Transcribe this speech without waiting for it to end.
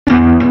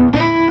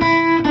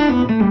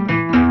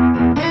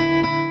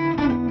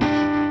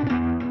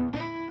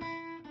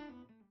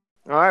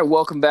right,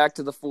 welcome back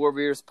to the Four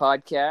Beers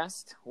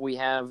podcast. We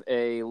have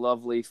a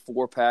lovely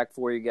 4-pack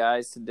for you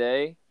guys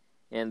today,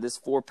 and this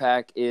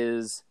 4-pack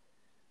is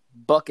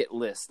bucket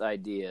list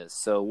ideas.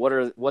 So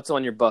what's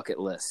on your bucket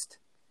list?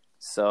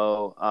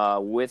 So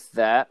with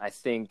that, I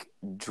think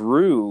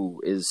Drew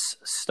is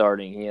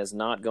starting. He has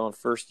not gone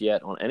first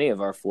yet on any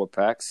of our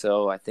 4-packs,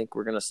 so I think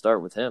we're going to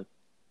start with him.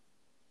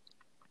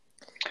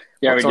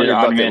 Yeah, What's we did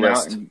odd man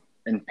list? out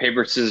and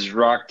paper, scissors,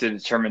 rock to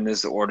determine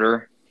this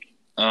order.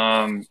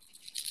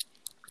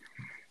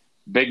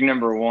 Big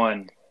number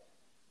one.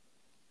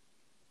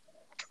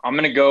 I'm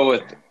going to go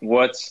with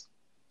what's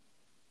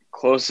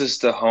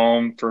closest to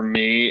home for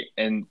me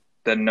and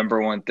the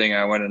number one thing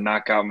I want to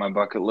knock out my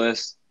bucket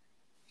list.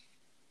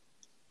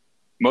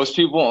 Most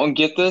people won't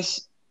get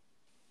this.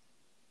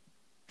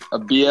 A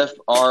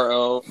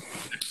BFRO.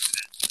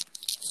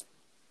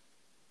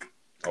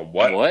 A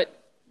what?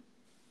 What?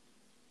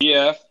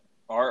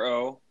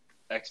 BFRO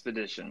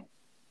expedition.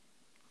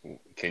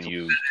 Can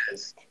you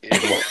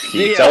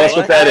tell us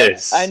what that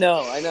is? I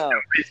know.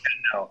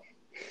 No.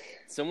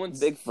 Someone's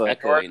Bigfoot.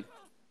 Echoing.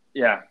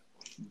 Yeah.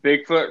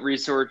 Bigfoot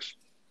Research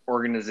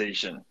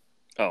Organization.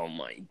 Oh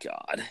my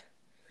God!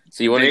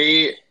 So you want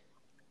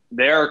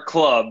they're a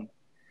club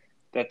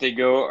that they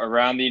go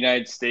around the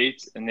United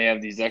States, and they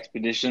have these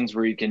expeditions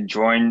where you can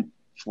join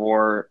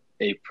for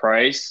a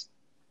price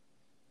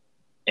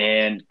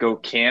and go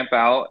camp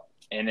out,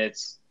 and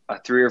it's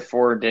a 3 or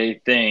 4 day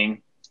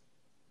thing.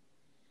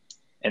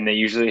 And they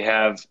usually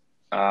have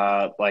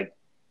like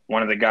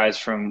one of the guys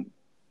from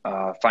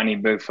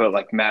Finding Bigfoot,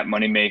 like Matt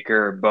Moneymaker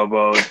or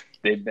Bobo.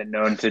 They've been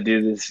known to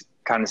do this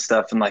kind of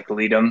stuff and like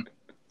lead them.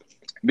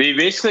 But you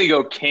basically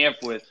go camp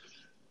with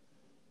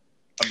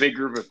a big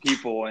group of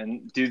people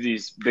and do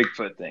these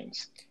Bigfoot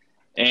things.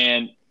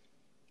 And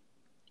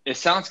it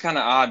sounds kind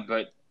of odd,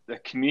 but the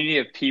community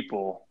of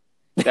people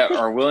that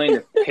are willing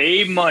to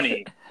pay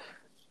money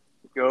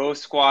to go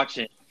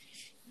squatching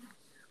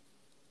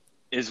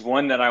is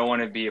one that I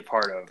want to be a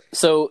part of.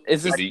 So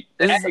is this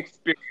that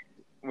experience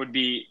would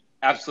be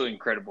absolutely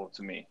incredible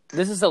to me.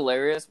 This is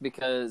hilarious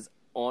because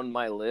on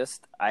my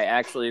list, I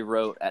actually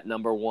wrote at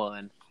number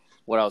 1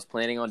 what I was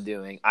planning on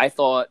doing. I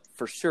thought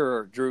for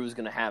sure Drew was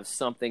going to have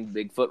something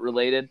Bigfoot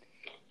related,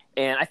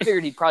 and I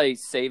figured he'd probably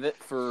save it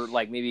for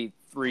like maybe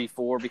 3,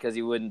 4 because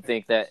he wouldn't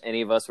think that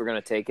any of us were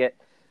going to take it.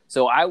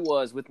 So I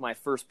was, with my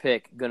first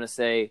pick, going to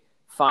say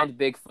find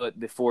Bigfoot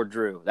before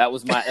Drew. That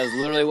was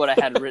literally what I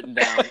had written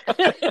down.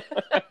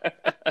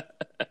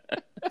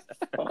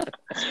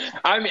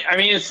 I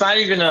mean, it's not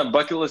even a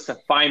bucket list to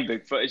find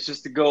Bigfoot. It's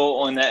just to go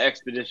on that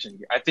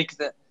expedition. I think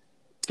that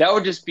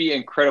would just be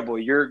incredible.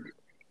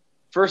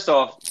 First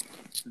off,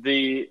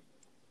 the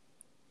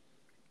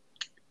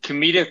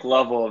comedic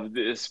level of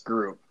this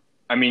group.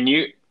 I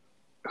mean,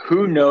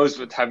 who knows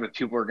what type of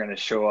people are going to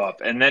show up,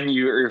 and then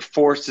you're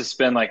forced to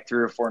spend like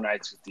 3 or 4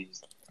 nights with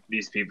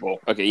these people.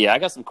 Okay, yeah, I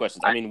got some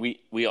questions. I mean,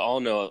 we all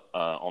know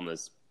on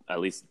this, at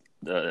least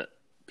the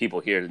people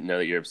here know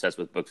that you're obsessed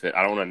with Bigfoot.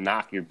 I don't want to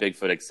knock your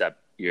Bigfoot except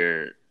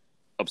your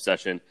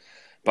obsession.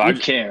 But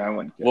I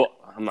wouldn't. Well,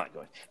 I'm not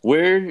going.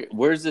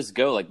 Where's this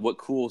go? Like, what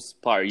cool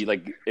spot? Are you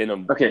like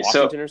in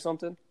Washington or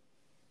something?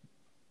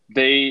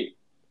 They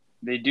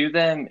do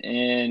them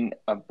in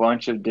a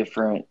bunch of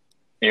different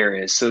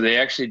areas. So they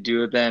actually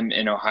do them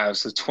in Ohio.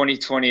 So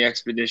 2020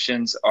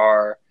 expeditions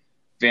are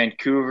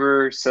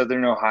Vancouver,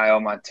 Southern Ohio,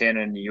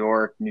 Montana, New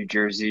York, New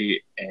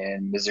Jersey,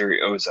 and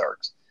Missouri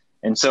Ozarks.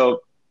 And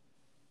so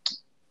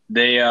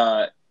they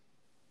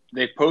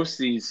post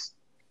these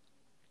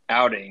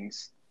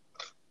outings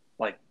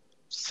like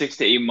 6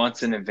 to 8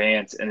 months in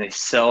advance, and they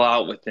sell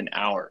out within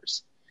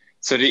hours.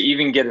 So to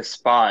even get a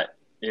spot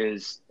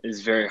is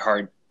very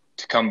hard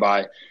to come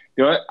by.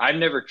 You know what? I've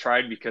never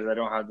tried because I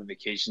don't have the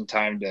vacation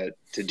time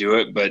to do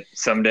it, but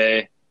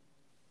someday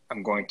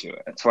I'm going to.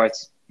 That's why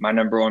it's my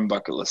number 1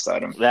 bucket list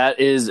item. That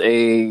is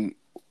it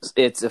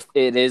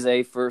is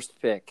a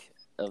first pick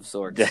of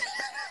sorts.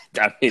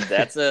 I mean,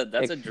 that's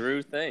a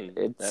Drew thing.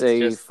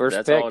 It's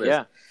first pick,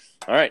 yeah.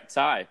 All right,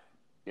 Ty,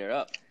 you're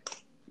up.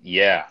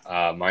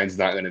 Yeah, mine's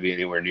not going to be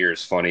anywhere near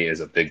as funny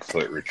as a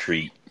Bigfoot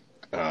retreat.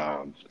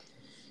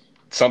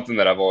 Something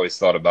that I've always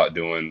thought about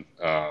doing,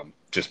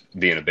 just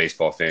being a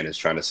baseball fan, is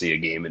trying to see a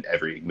game in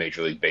every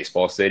Major League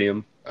Baseball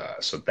stadium.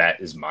 So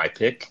that is my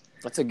pick.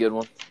 That's a good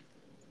one.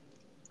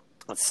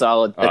 That's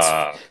solid.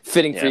 That's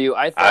fitting for you.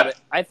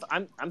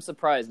 I'm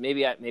surprised.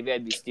 Maybe I'd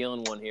be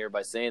stealing one here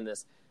by saying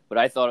this, but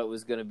I thought it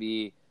was going to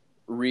be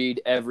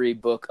read every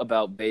book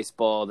about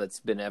baseball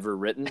that's been ever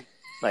written.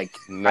 Like,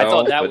 no, I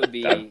thought that would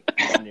be on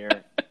your,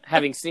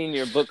 having seen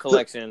your book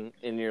collection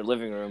in your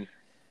living room.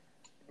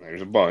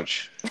 There's a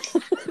bunch.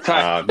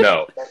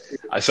 No.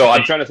 So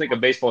I'm trying to think of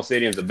baseball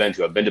stadiums I've been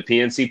to. I've been to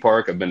PNC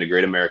Park, I've been to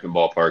Great American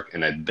Ballpark,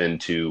 and I've been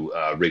to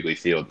Wrigley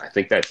Field. I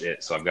think that's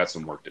it. So I've got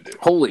some work to do.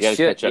 Holy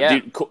shit, yeah.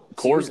 Dude,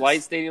 Coors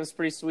Light Stadium's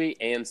pretty sweet,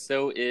 and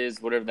so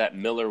is whatever that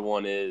Miller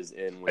one is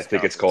in Wisconsin. I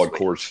think it's called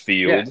Coors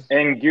Field. Yeah.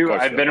 And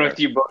I've been with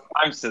you both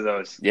times to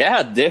those.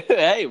 Yeah, dude.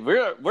 Hey,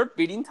 we're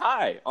beating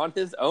Ty on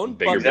his own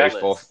bigger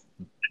baseball. list.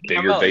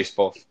 Bigger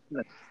baseball.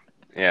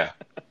 Yeah.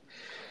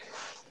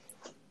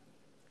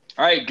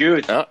 All right,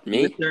 good.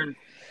 Me? Your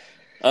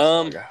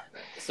turn.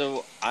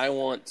 So I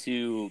want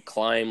to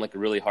climb like a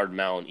really hard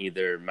mountain,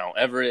 either Mount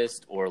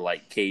Everest or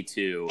like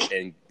K2,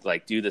 and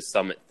like do the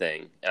summit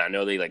thing. And I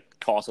know they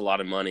like cost a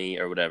lot of money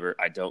or whatever.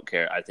 I don't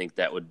care. I think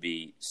that would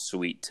be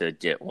sweet to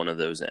get one of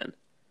those in.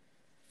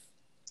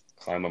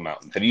 Climb a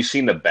mountain. Have you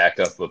seen the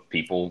backup of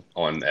people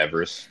on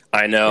Everest?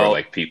 I know. Where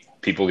like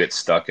people get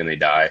stuck and they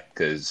die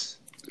because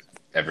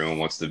everyone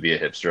wants to be a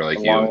hipster like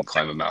you and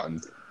climb a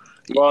mountain.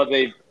 Well,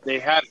 they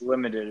have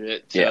limited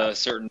it to a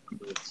certain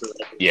number. So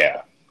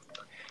Yeah.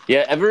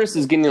 Yeah, Everest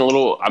is getting a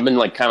little. I've been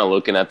like kind of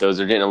looking at those.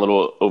 They're getting a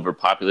little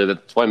overpopulated.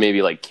 That's why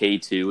maybe like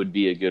K2 would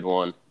be a good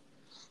one,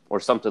 or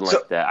something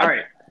like that. All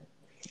right,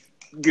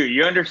 good.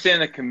 You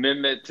understand the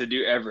commitment to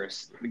do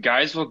Everest. The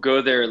guys will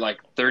go there like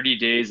 30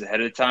 days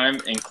ahead of time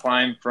and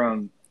climb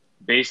from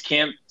base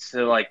camp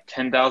to like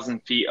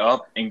 10,000 feet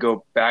up and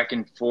go back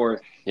and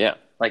forth. Yeah,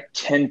 like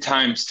 10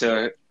 times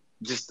to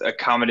just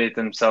accommodate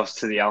themselves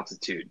to the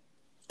altitude.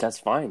 That's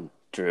fine,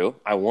 Drew.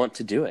 I want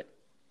to do it.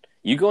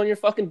 You go on your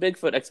fucking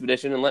Bigfoot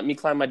expedition and let me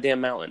climb my damn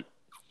mountain.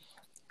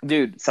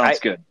 Dude, sounds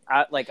good.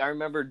 I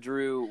remember,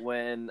 Drew,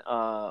 when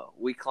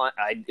we climbed.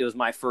 It was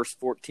my first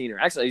 14er.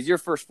 Actually, it was your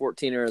first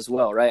 14er as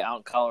well, right? Out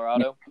in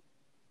Colorado.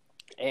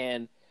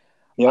 And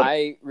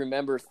I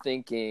remember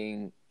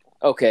thinking,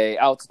 okay,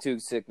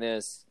 altitude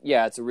sickness,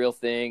 yeah, it's a real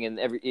thing. And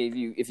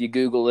if you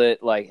Google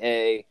it, like,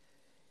 hey,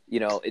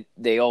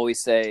 they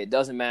always say it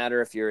doesn't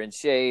matter if you're in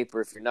shape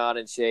or if you're not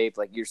in shape.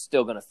 Like, you're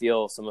still going to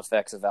feel some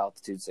effects of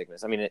altitude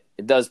sickness. I mean,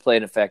 it does play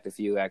an effect if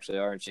you actually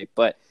are in shape,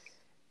 but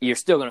you're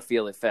still going to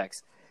feel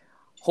effects.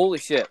 Holy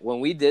shit.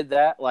 When we did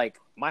that, like,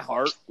 my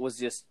heart was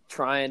just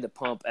trying to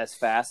pump as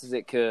fast as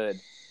it could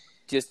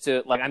just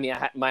to, like, I mean,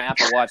 my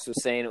Apple Watch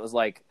was saying it was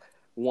like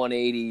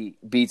 180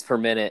 beats per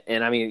minute.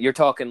 And I mean, you're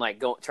talking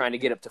like trying to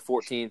get up to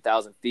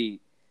 14,000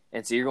 feet.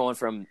 And so you're going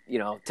from,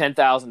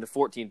 10,000 to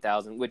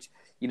 14,000, which,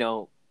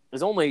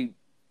 there's only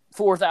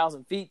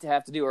 4,000 feet to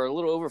have to do, or a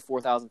little over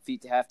 4,000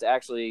 feet to have to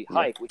actually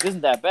hike, which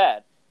isn't that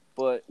bad.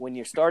 But when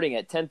you're starting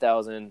at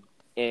 10,000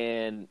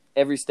 and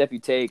every step you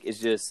take is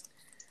just,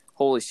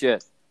 holy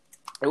shit.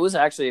 It was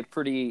actually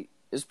pretty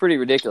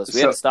ridiculous.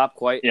 We had to stop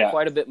quite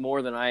a bit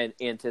more than I had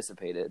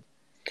anticipated.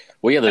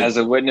 Well, yeah, as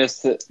a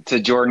witness to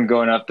Jordan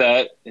going up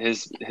that,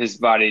 his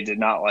body did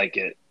not like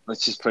it.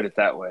 Let's just put it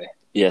that way.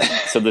 Yeah.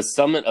 So the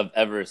summit of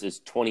Everest is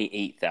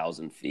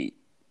 28,000 feet.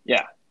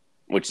 Yeah.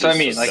 Which so is I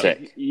mean, sick.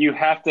 like, you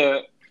have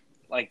to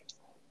like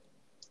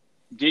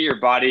get your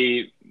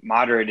body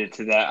moderated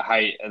to that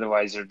height,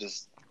 otherwise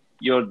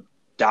you'll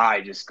die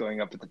just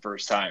going up at the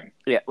first time.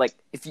 Yeah, like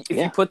if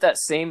you put that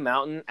same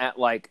mountain at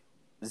like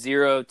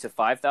 0 to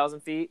 5,000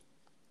 feet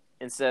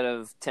instead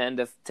of 10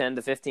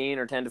 to 15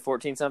 or 10 to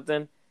 14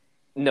 something,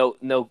 no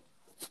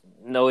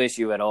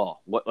issue at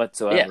all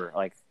whatsoever. Yeah.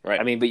 Like, right.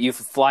 I mean, but you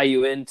fly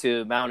you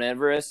into Mount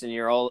Everest and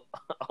you're all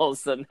of a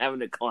sudden having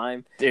to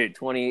climb, dude,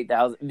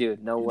 28,000.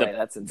 Dude, no way,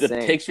 that's insane.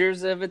 The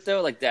pictures of it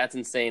though, like, that's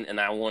insane, and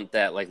I want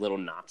that like little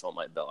notch on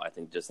my belt. I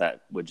think just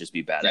that would just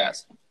be badass.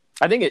 Yeah.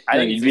 I think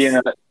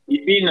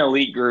you'd be an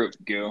elite group,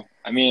 Goo.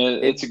 I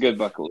mean, it's a good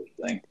bucket list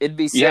thing. It'd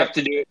be sick. You have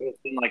to do it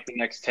within like the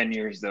next 10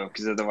 years though,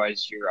 because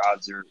otherwise your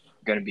odds are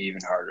going to be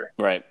even harder.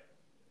 Right.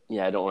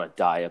 Yeah, I don't want to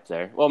die up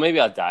there. Well, maybe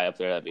I'll die up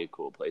there. That'd be a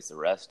cool place to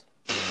rest.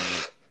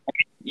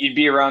 You'd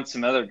be around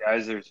some other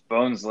guys. There's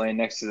bones laying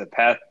next to the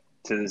path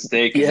to this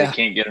day because they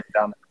can't get them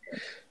down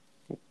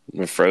there.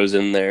 We're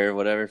frozen there,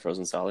 whatever,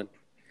 frozen solid.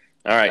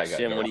 All right,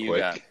 Shim, what do you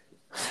got?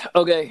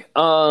 Okay.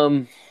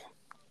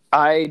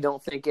 I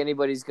don't think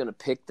anybody's gonna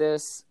pick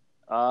this.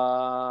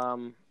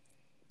 So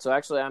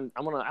actually, I'm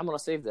gonna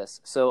save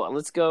this. So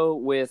let's go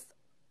with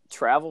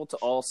travel to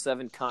all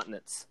 7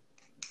 continents.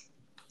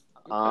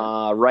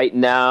 Right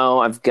now,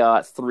 I've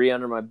got 3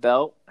 under my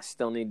belt. I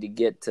still need to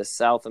get to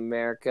South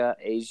America,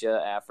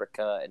 Asia,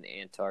 Africa, and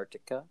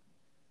Antarctica.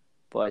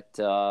 But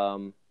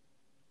I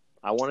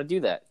want to do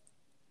that.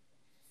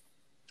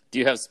 Do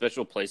you have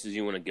special places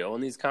you want to go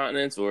on these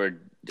continents, or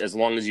as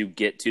long as you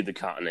get to the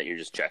continent, you're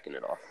just checking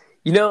it off?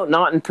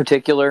 Not in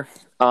particular.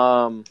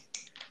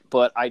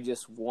 But I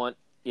just want,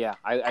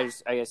 I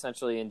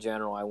essentially, in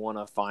general, I want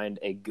to find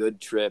a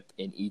good trip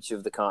in each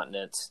of the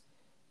continents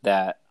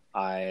that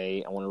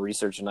I want to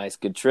research a nice,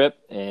 good trip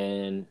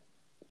and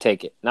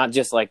take it. Not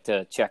just like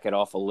to check it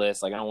off a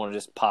list. Like, I don't want to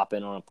just pop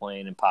in on a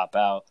plane and pop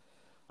out.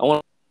 I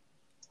want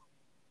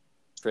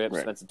to trip,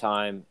 spend some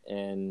time.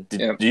 And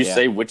did you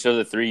say which of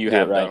the 3 you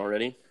have done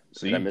already?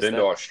 So you've been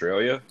to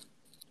Australia?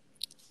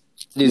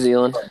 New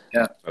Zealand.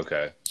 Yeah.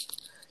 Okay.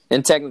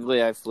 And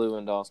technically I flew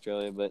into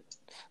Australia,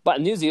 but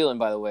New Zealand,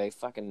 by the way,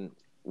 fucking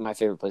my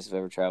favorite place I've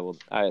ever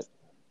traveled.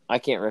 I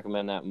can't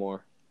recommend that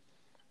more.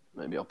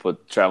 Maybe I'll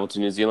put travel to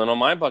New Zealand on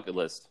my bucket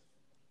list.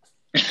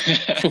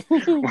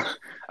 All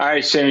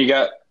right, Shane, you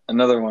got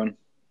another one.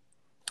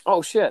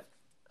 Oh, shit.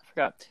 I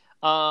forgot.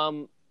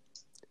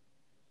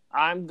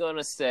 I'm going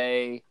to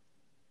say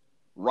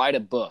write a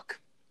book.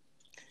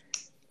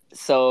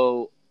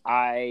 So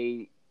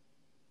I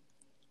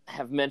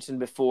have mentioned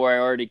before, I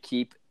already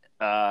keep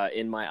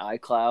in my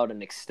iCloud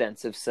an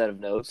extensive set of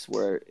notes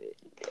where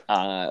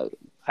I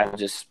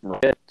just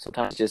write it.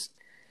 Sometimes just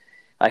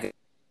like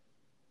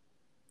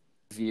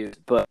views,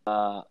 but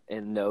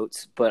in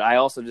notes. But I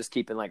also just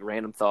keep in like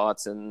random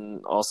thoughts,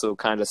 and also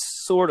kind of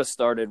sort of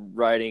started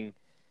writing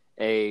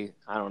I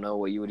don't know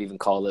what you would even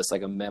call this,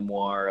 like a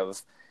memoir of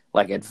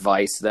like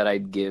advice that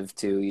I'd give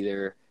to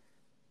either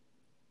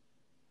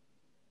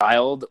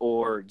child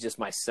or just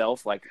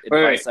myself, like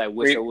advice I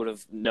wish I would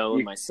have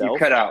known myself. You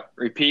cut out.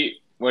 Repeat.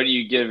 What do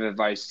you give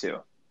advice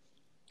to?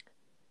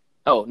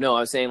 Oh, no,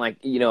 I was saying like,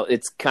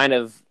 it's kind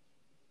of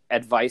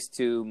advice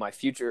to my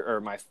future or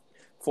my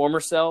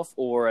former self,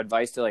 or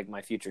advice to like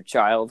my future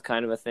child,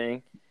 kind of a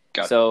thing.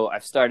 So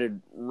I've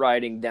started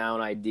writing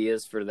down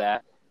ideas for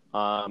that.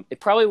 It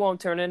probably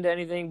won't turn into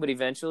anything, but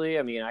eventually,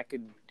 I mean, I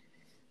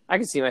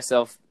could see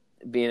myself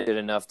being good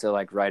enough to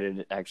like write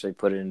it, actually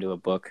put it into a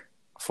book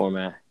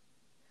format.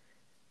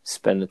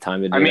 Spend the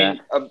time to do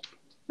that.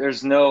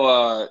 There's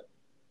no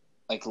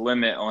like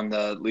limit on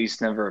the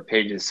least number of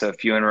pages. So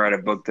if you want to write a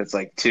book that's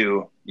like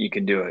 2, you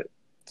can do it.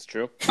 It's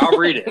true. I'll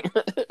read it.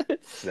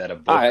 Is that a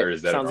book or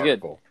is that an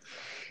article? Good.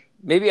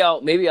 Maybe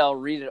I'll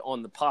read it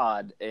on the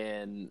pod,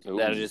 and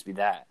that'll just be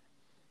that.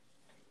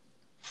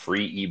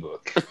 Free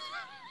ebook.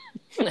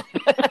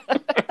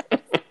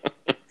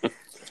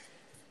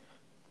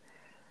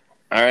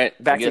 All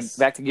right, back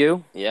to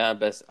you. Yeah,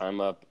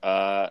 I'm up.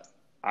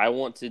 I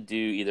want to do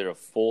either a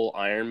full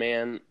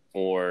Ironman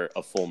or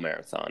a full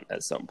marathon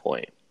at some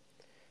point.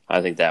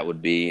 I think that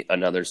would be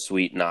another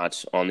sweet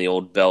notch on the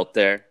old belt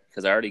there,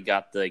 because I already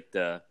got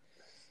the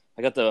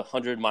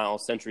 100-mile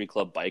Century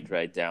Club bike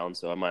ride down,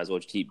 so I might as well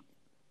just keep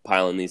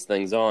piling these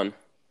things on.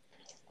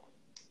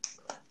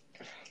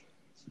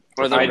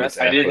 Or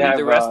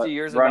the rest of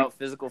yours about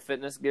physical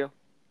fitness, Gil?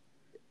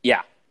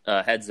 Yeah,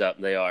 heads up,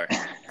 they are.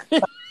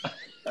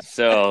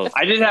 So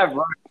I did have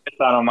run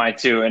on mine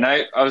too, and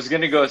I was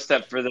going to go a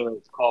step further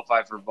to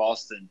qualify for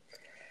Boston,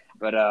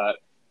 but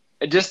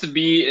just to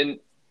be in,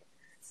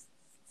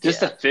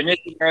 to finish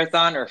a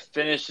marathon or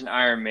finish an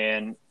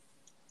Ironman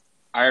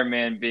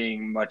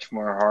being much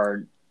more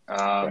hard,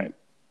 right,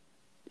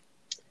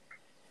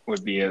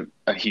 would be a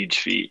huge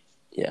feat.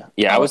 Yeah.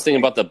 I was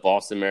thinking about the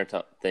Boston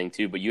Marathon thing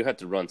too, but you have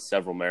to run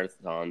several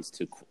marathons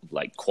to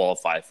like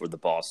qualify for the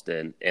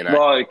Boston. And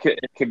it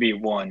could be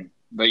one,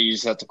 but you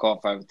just have to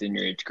qualify within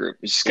your age group.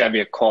 It's just got to be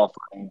a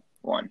qualifying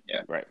one.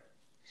 Yeah, right.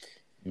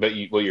 But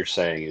what you're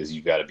saying is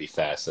you got to be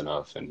fast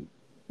enough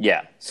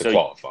to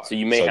qualify. So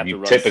you may have to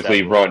run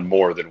typically run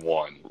more than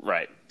one,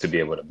 right, to be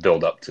able to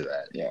build up to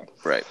that. Yeah,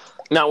 right.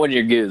 Not when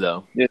you're good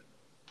though. Yeah.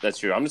 That's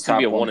true. I'm just gonna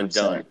be a one and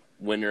done,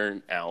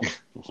 winner out.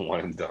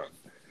 One and done.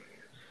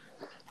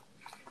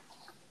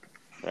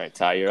 All right,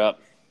 Ty, you're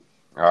up.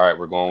 All right,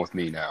 we're going with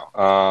me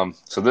now.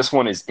 So this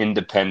one is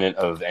independent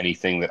of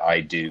anything that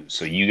I do.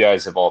 So you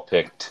guys have all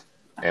picked,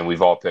 and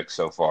we've all picked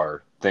so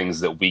far, things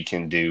that we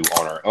can do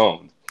on our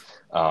own.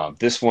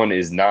 This one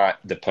is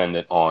not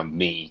dependent on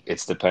me.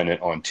 It's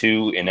dependent on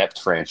 2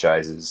 inept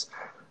franchises,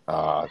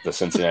 the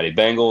Cincinnati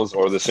Bengals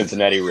or the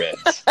Cincinnati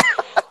Reds.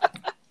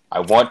 I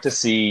want to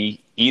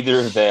see either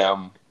of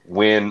them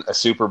win a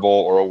Super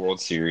Bowl or a World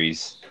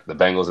Series. The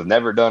Bengals have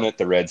never done it.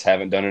 The Reds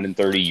haven't done it in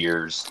 30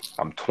 years.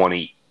 I'm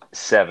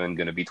 27,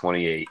 going to be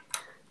 28.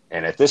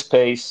 And at this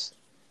pace,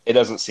 it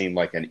doesn't seem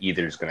like an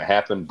either is going to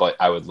happen, but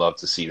I would love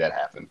to see that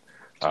happen.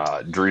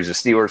 Drew's a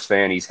Steelers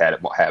fan. He's had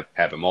it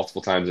happen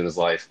multiple times in his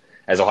life.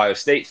 As Ohio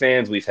State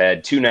fans, we've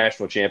had 2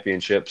 national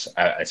championships.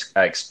 I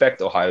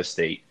expect Ohio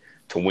State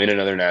to win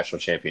another national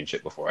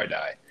championship before I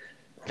die.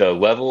 The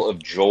level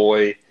of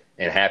joy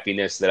and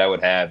happiness that I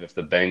would have if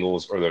the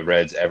Bengals or the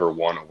Reds ever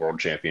won a world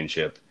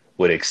championship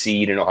would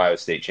exceed an Ohio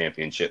State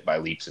championship by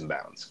leaps and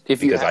bounds.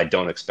 I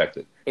don't expect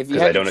it. Because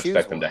I don't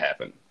expect them to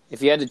happen.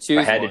 If you had to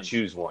choose if I had to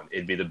choose one,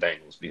 it'd be the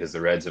Bengals, because the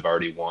Reds have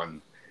already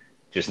won,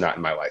 just not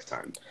in my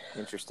lifetime.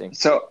 Interesting.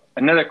 So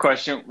another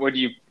question, would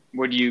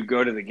you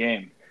go to the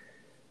game?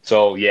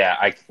 So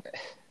yeah,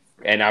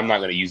 and I'm not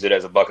going to use it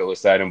as a bucket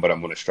list item, but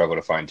I'm going to struggle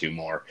to find 2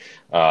 more.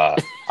 I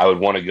would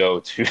want to go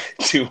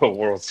to a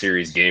World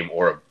Series game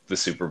or the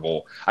Super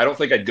Bowl. I don't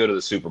think I'd go to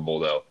the Super Bowl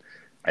though.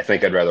 I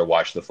think I'd rather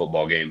watch the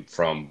football game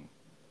on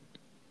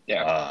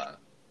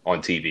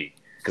TV,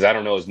 because I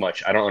don't know as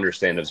much. I don't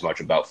understand as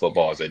much about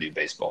football as I do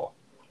baseball.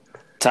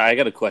 Ty, I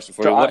got a question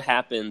for you. What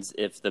happens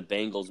if the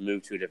Bengals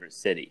move to a different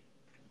city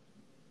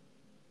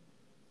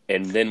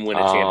and then win a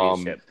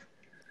championship?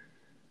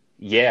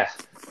 Yeah.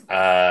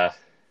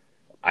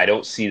 I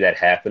don't see that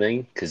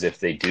happening, because if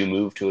they do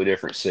move to a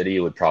different city, it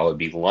would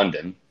probably be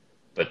London,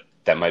 but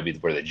that might be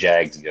where the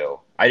Jags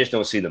go. I just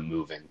don't see them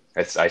moving.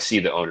 I see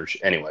the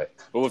ownership anyway.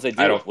 But what if they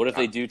do? What if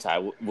they do,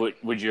 Ty?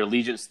 Would your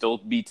allegiance still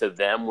be to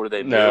them? Where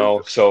they move?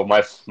 No. So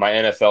my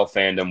NFL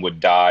fandom would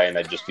die, and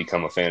I'd just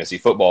become a fantasy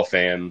football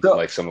fan,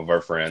 like some of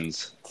our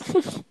friends.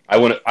 I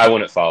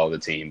wouldn't follow the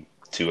team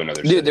to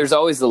another city. Dude, there's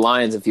always the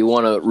Lions if you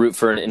want to root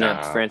for an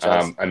inept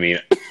franchise.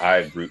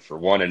 I root for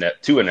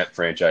 2 inept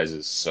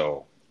franchises,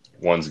 so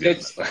one's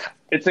good.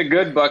 It's a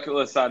good bucket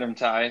list item,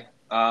 Ty.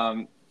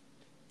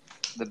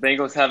 the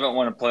Bengals haven't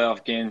won a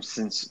playoff game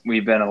since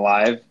we've been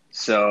alive.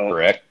 So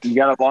Correct. you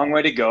got a long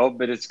way to go,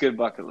 but it's a good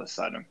bucket list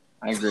item.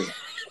 I agree.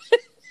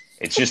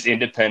 It's just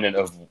independent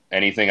of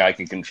anything I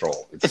can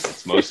control.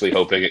 It's mostly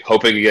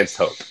hoping against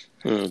hope.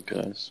 Oh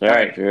gosh! All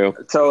right, Drew.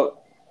 So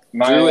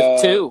my Drew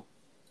with 2.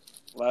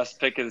 last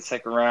pick of the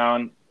second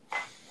round: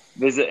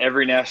 visit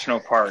every national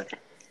park.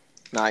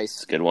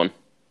 Nice. Good one.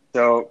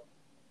 So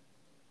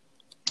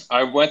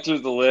I went through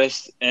the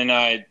list and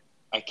I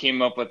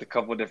came up with a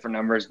couple different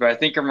numbers, but I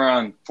think I'm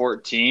around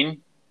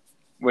 14,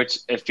 which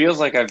it feels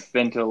like I've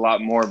been to a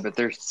lot more, but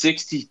there's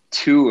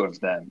 62 of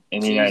them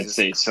in the United Jesus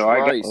States. So I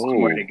got Christ.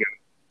 some way to go.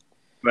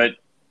 But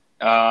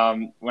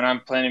when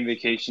I'm planning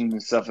vacations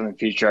and stuff in the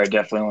future, I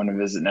definitely want to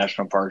visit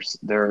national parks.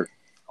 They're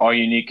all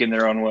unique in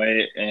their own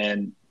way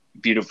and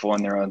beautiful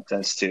in their own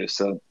sense too.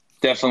 So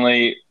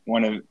definitely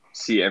want to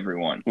see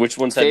everyone. Which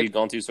ones have you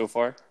gone to so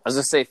far? I was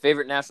going to say,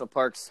 favorite national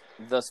parks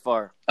thus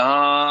far.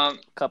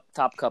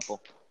 Top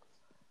couple.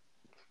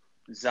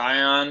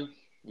 Zion,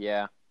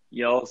 Yeah.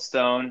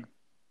 Yellowstone,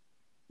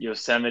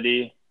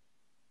 Yosemite.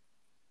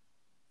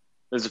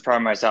 Those are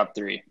probably my top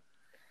 3.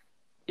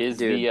 Is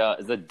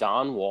the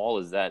Don Wall,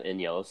 is that in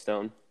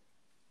Yellowstone?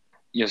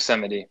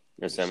 Yosemite.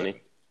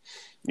 Yosemite.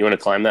 You want to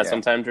climb that Yeah.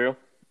 sometime, Drew?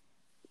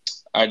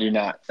 I do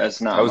not.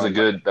 That's not. That was a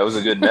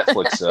good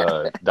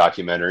Netflix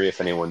documentary.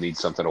 If anyone needs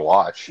something to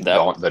watch,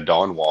 the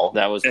Dawn Wall.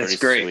 That was It's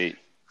pretty great. sweet.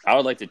 I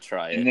would like to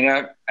try And it.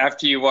 then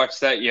after you watch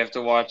that, you have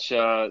to watch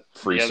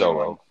Free the other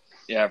Solo. one.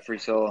 Yeah, Free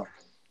Solo.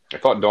 I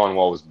thought Dawn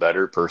Wall was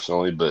better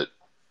personally, but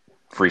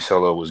Free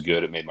Solo was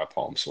good. It made my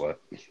palms sweat.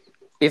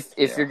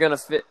 If you're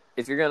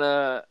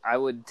gonna, I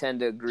would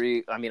tend to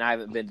agree. I mean, I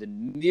haven't been to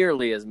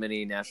nearly as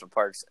many national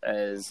parks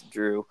as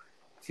Drew.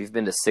 If you've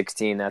been to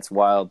 16, that's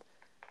wild.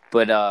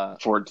 But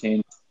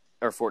 14.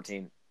 or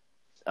 14,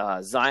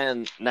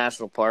 Zion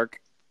National Park,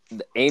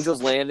 the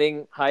Angels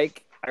Landing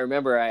hike. I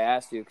remember I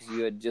asked you because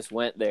you had just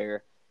went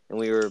there and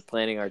we were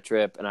planning our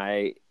trip, and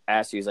I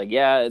asked you, he's like,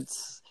 "Yeah,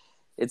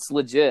 it's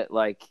legit.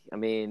 Like, I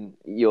mean,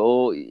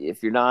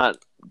 if you're not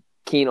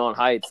keen on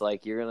heights,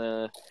 like you're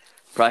gonna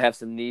probably have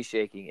some knee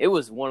shaking." It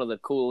was one of the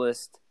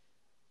coolest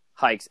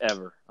hikes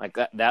ever. Like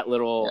that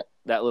little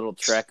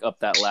trek up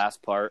that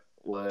last part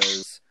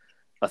was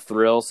a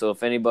thrill. So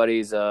if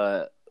anybody's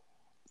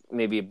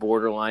maybe a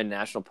borderline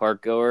national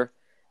park goer,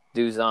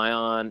 do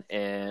Zion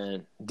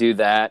and do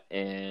that,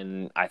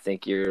 and I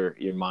think your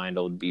mind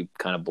will be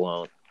kind of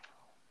blown.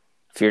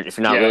 If you're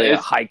not really a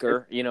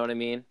hiker, you know what I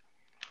mean?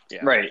 Yeah.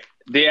 Right.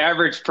 The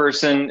average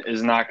person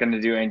is not going to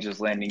do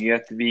Angels Landing. You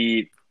have to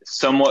be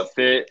somewhat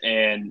fit,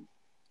 and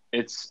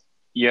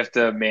you have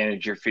to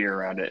manage your fear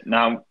around it.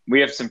 Now, we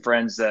have some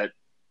friends that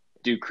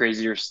do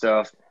crazier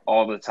stuff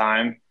all the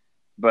time,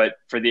 but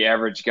for the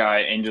average guy,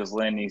 Angels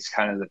Landing is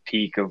kind of the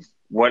peak of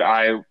what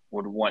I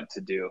would want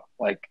to do.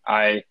 Like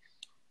I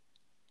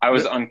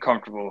was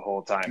uncomfortable the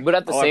whole time. But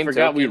at the same I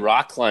forgot token, we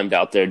rock climbed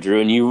out there, Drew,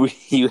 and you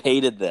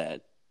hated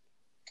that.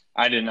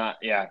 I did not.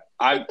 Yeah,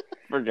 I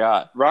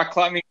Forgot. rock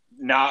climbing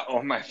not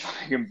on my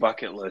fucking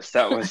bucket list.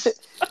 That was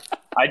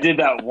I did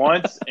that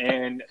once,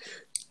 and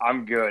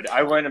I'm good.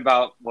 I went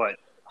about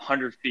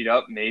 100 feet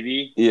up,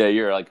 maybe. Yeah,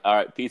 you're like, all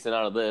right, piecing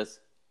out of this.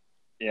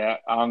 Yeah,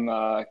 I'm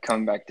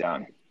coming back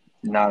down.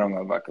 Not on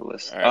my bucket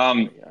list. All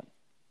right.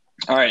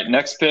 All right,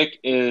 next pick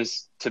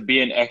is to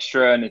be an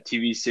extra in a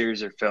TV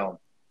series or film.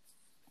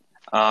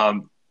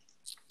 I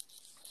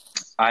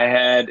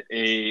had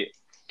a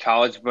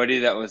college buddy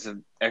that was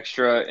an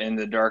extra in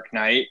The Dark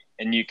Knight,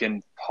 and you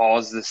can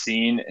pause the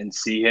scene and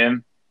see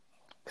him.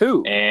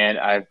 who?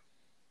 And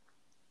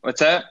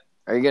what's that?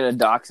 Are you gonna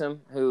dox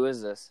him? Who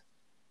is this?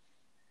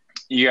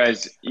 You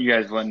guys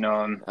wouldn't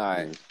know him. All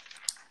right.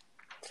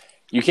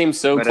 You came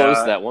so But,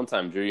 close that one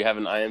time, Drew. You have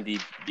an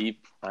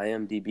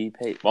IMDb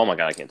page. Oh my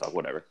god, I can't talk.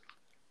 Whatever.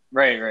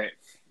 Right.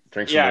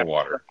 Drink some more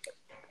water.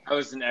 I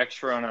was an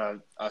extra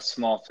on a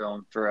small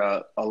film for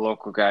a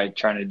local guy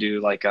trying to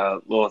do like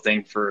a little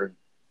thing for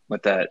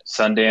that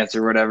Sundance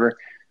or whatever,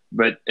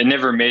 but it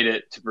never made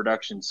it to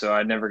production, so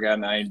I never got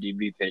an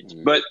IMDb page.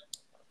 Mm-hmm. But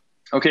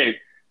okay,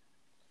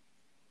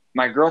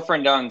 my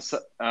girlfriend down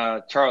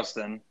in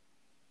Charleston,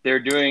 they're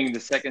doing the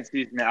second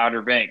season of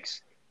Outer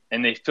Banks,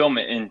 and they film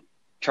it in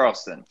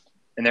Charleston,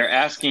 and they're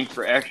asking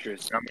for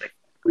extras. And I'm like,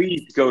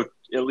 please go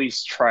at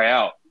least try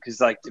out. Because,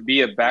 like, to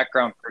be a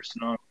background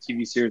person on a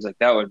TV series like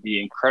that would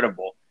be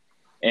incredible.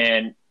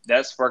 And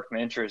that sparked my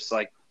interest.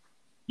 Like,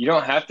 you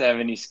don't have to have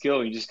any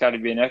skill. You just got to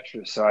be an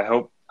extra. So I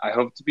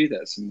hope to be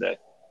that someday.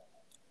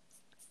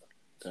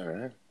 All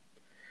right.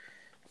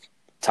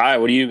 Ty,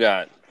 what do you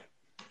got?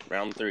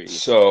 Round 3.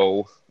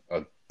 So,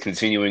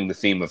 continuing the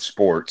theme of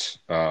sports,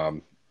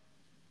 I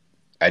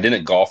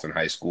didn't golf in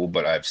high school,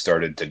 but I've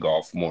started to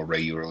golf more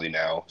regularly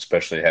now,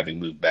 especially having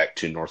moved back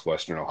to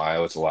Northwestern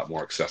Ohio. It's a lot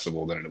more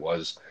accessible than it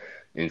was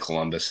in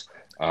Columbus.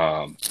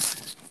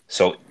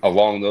 So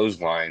along those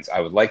lines,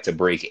 I would like to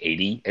break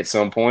 80 at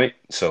some point.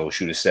 So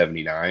shoot a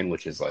 79,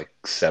 which is like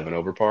 7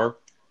 over par.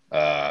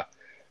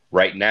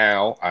 Right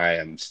now, I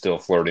am still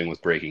flirting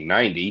with breaking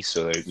 90,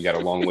 so we got a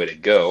long way to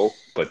go.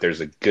 But there's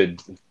a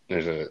good,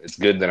 It's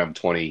good that I'm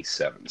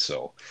 27.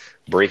 So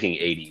breaking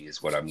 80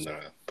 is what I'm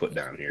gonna put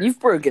down here. You've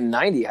broken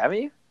 90,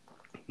 haven't you?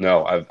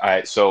 No,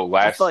 so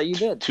last I thought you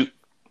did.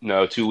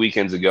 2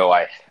 weekends ago,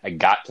 I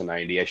got to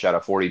 90. I shot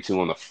a 42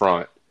 on the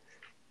front,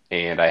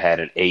 and I had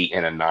an 8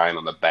 and a 9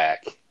 on the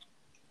back.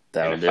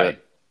 That'll and do if I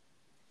it.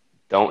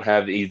 don't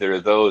have either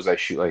of those, I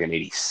shoot like an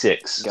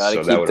 86. Got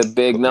to so keep the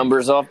big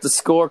numbers off the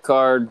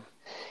scorecard.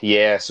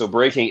 Yeah, so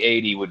breaking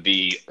 80 would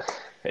be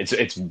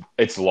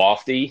it's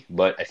lofty,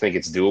 but I think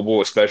it's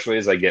doable, especially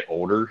as I get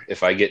older.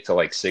 If I get to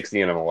like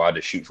 60 and I'm allowed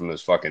to shoot from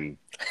those fucking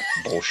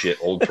bullshit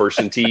old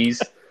person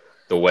tees,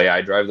 the way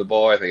I drive the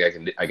ball, I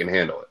think I can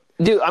handle it.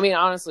 Dude, I mean,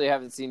 honestly, I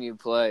haven't seen you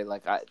play.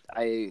 Like,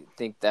 I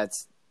think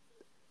that's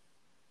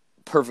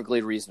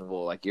perfectly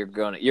reasonable. Like, you're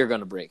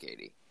gonna break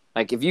 80.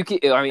 Like, if you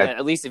keep, I mean,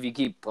 at least if you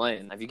keep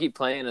playing. If you keep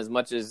playing as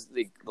much as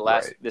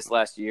this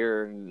last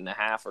year and a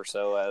half or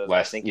so,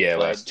 last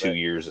 2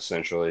 years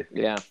essentially.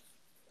 Yeah.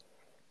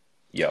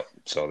 Yep.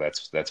 So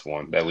that's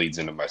one that leads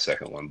into my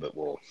second one, but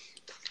we'll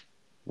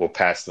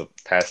pass the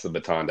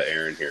baton to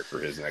Aaron here for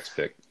his next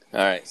pick. All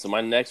right. So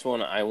my next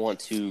one, I want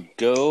to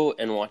go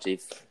and watch a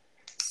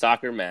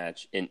soccer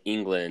match in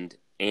England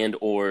and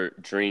or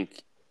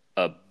drink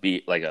a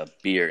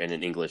beer in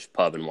an English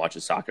pub and watch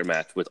a soccer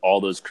match with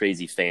all those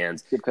crazy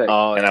fans.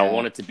 Oh, and I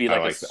want it to be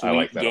like a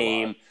sweet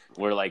game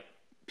where like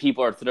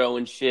people are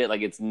throwing shit,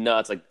 like it's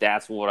nuts. Like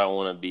that's what I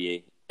want to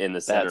be in the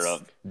center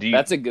of.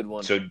 That's a good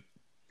one. So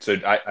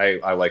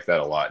I like that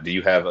a lot. Do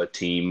you have a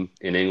team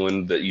in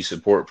England that you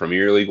support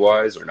Premier League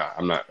wise or not?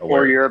 I'm not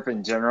aware. Or Europe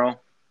in general.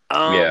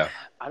 Yeah,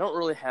 I don't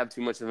really have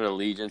too much of an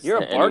allegiance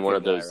to any one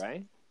of those. Guy,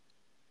 right?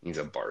 He's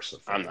a Barca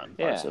fan. I'm not a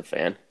Barca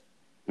fan.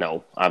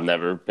 No, I've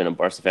never been a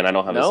Barca fan. I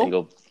don't have a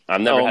single.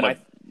 I've never had a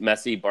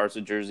Messi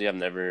Barca jersey. I've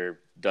never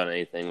done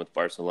anything with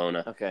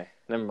Barcelona. Okay,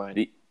 never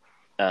mind.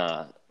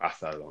 I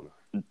thought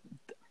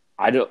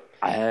I don't.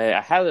 I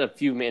had a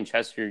few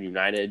Manchester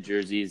United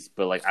jerseys,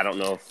 but like I don't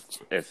know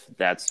if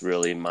that's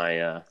really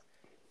my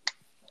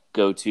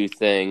go-to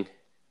thing.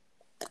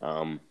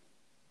 But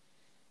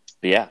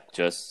yeah,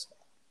 I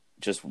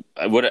just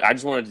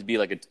wanted it to be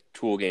like a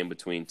tool game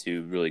between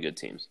two really good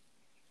teams.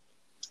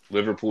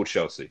 Liverpool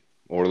Chelsea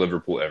or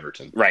Liverpool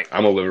Everton. Right.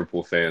 I'm a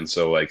Liverpool fan,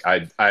 so like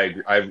I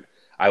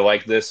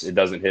like this. It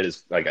doesn't hit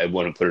as like I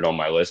wouldn't put it on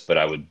my list, but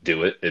I would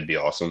do it. It'd be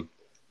awesome.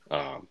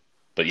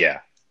 But yeah.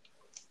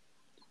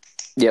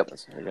 Yep.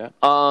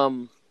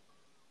 On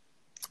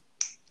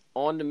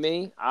to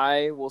me.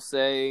 I will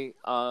say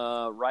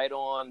right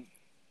on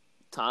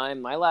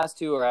time. My last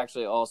two are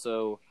actually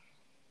also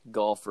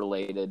golf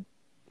related.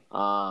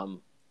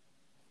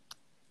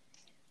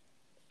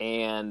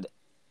 And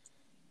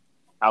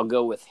I'll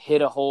go with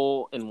hit a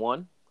hole in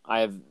one.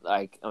 I'm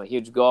a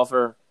huge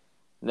golfer,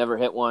 never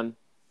hit one.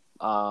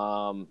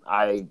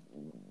 I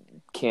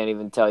can't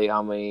even tell you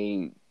how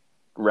many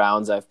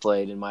rounds I've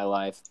played in my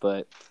life,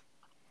 but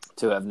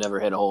to have never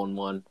hit a hole in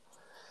one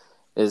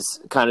is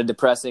kind of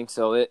depressing.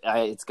 So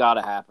it's got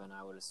to happen,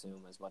 I would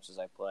assume, as much as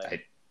I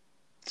play.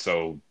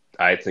 So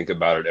I think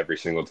about it every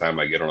single time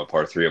I get on a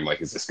par 3. I'm like,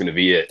 is this going to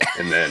be it?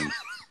 And then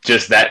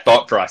just that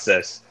thought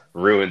process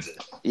ruins it.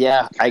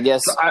 Yeah, I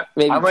guess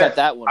maybe cut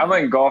that one. I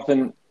went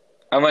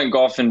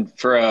golfing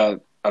for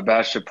a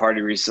bachelor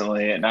party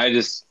recently, and I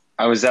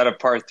was at a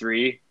par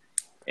 3,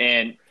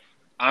 and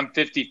I'm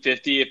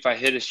 50-50. If I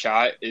hit a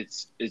shot,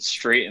 it's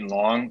straight and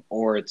long,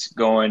 or it's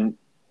going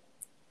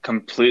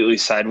completely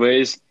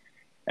sideways.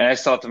 And I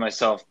thought to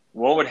myself,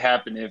 what would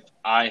happen if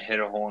I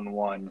hit a hole in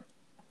one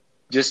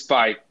just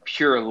by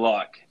pure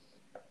luck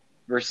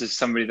versus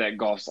somebody that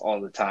golfs all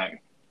the time?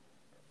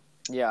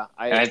 Yeah,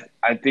 I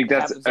think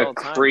that's a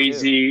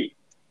crazy.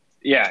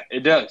 Yeah, it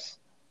does.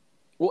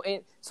 Well,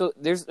 and so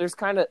there's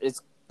kind of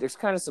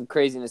some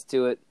craziness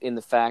to it in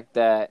the fact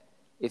that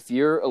if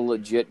you're a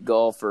legit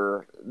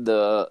golfer,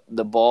 the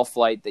ball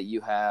flight that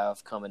you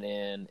have coming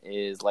in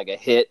is like a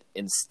hit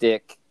and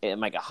stick and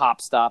like a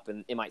hop stop,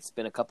 and it might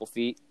spin a couple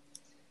feet.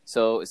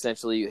 So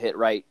essentially, you hit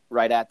right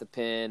at the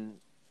pin,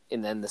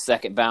 and then the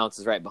second bounce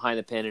is right behind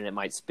the pin, and it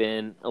might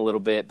spin a little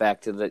bit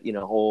back to the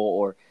hole,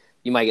 or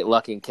you might get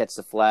lucky and catch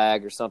the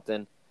flag or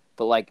something.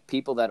 But like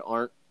people that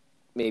aren't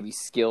maybe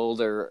skilled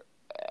or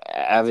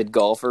avid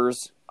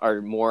golfers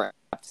are more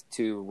apt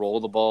to roll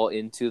the ball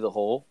into the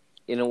hole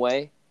in a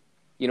way.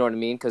 You know what I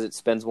mean? Because it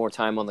spends more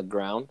time on the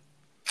ground.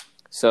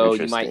 So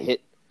you might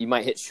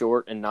hit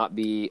short and not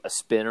be a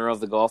spinner of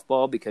the golf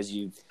ball because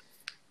maybe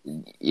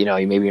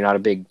you're not a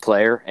big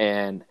player,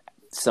 and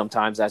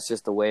sometimes that's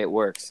just the way it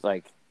works.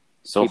 Like,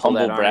 so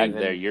humble brag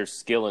there. Your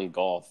skill in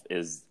golf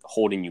is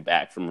holding you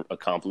back from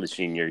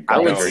accomplishing your goal.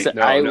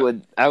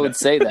 I would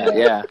say that,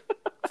 yeah,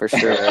 for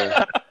sure.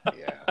 Yeah,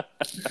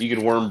 you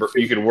could worm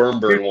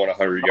burn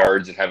 100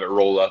 yards and have it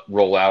roll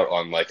out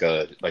on like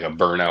a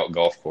burnout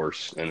golf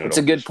course. And it's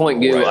a good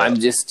point, Goo. I'm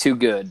just too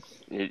good.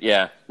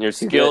 Yeah, your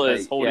skill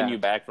is holding you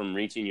back from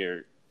reaching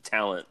your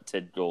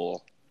talented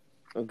goal.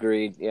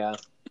 Agreed. Yeah.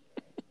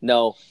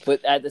 No,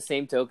 but at the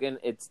same token,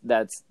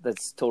 that's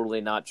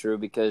totally not true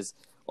because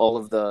all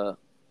of the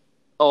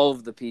all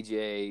of the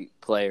PGA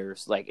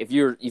players, like if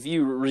you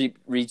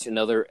reach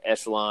another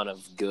echelon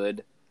of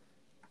good,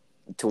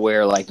 to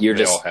where like you're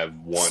They just all have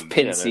one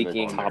pin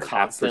seeking top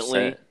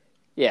constantly. 5%.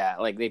 Yeah,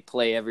 like they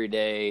play every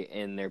day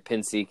and they're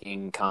pin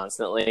seeking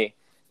constantly.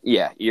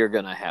 Yeah, you're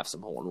gonna have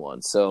some hole in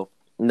ones. So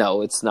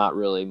no, it's not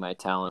really my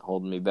talent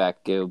holding me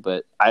back, Goo,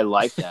 but I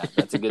like that.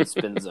 That's a good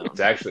spin zone.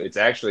 It's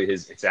actually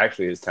his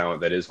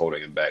talent that is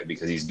holding him back,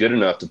 because he's good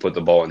enough to put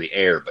the ball in the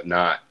air, but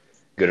not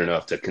good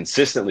enough to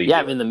consistently. Yeah,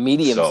 do I'm in it. the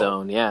medium So,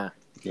 zone. Yeah.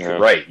 Yeah.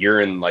 Right,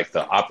 you're in like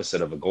the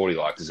opposite of a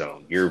Goldilocks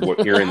zone. You're in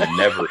the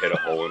never hit a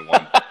hole in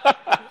one.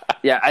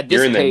 Yeah, at this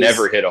You're in the pace,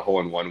 never hit a hole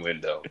in one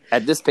window.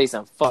 At this pace,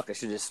 I'm fucked. I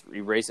should just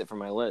erase it from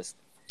my list.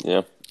 Yeah.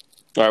 All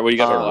right, what do you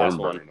got for the last Worm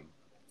one? burning him.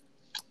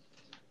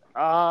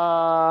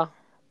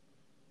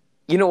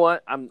 You know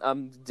what?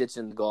 I'm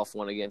ditching the golf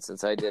one again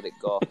since I did it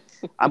golf.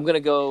 I'm gonna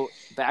go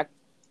back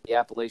the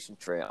Appalachian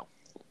Trail.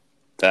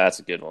 That's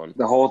a good one.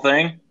 The whole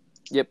thing?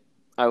 Yep,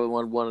 I would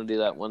want to do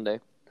that one day.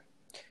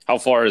 How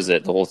far is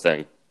it, the whole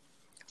thing?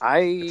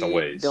 It's a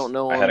ways. Don't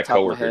know. I On had the a top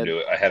of my coworker head. do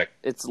it. I had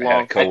It's a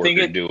long.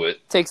 coworker do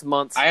it. Takes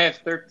months. I have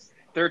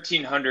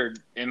 1,300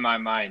 in my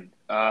mind,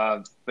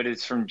 but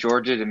it's from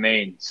Georgia to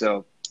Maine.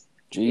 So,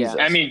 Jesus.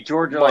 I mean,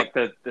 Georgia, But-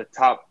 like the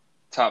top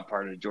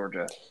part of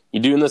Georgia. You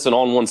doing this in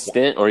all in one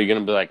stint, or are you going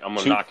to be like, I'm going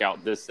to Two- knock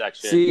out this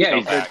section? See, Yeah, come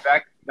you go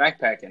back?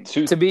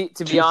 backpacking. to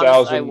be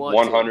honest, I want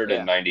to.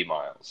 2,190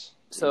 miles.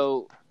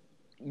 So,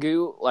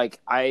 Goo, like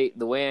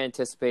the way I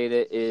anticipate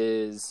it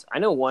is, I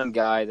know one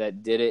guy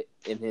that did it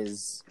in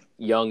his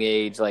young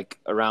age, like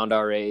around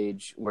our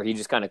age, where he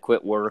just kind of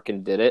quit work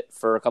and did it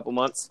for a couple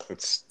months.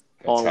 That's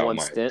On how one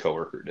my stint.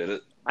 coworker did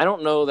it. I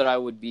don't know that I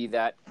would be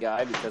that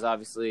guy because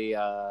obviously, you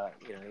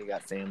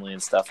got family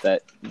and stuff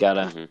that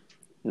gotta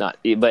not.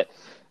 But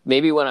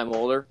maybe when I'm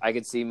older, I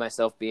could see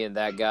myself being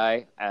that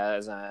guy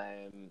as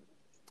I'm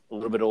a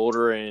little bit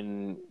older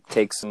and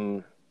take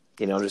some,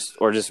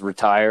 just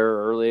retire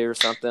early or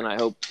something. I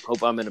hope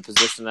I'm in a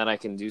position that I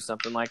can do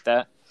something like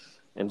that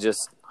and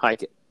just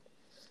hike it.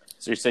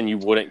 So you're saying you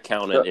wouldn't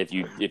count it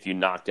if you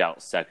knocked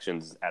out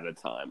sections at a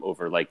time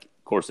over like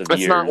course of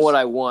That's years? not what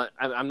I want.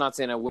 I'm not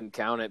saying I wouldn't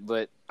count it,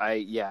 but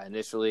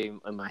initially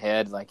in my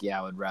head,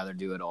 I would rather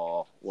do it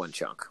all one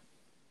chunk.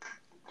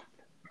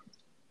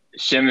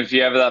 Shim, if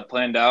you have that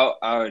planned out,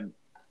 I would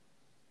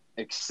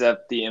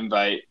accept the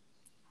invite.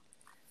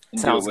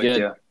 And Sounds do it with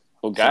good. you.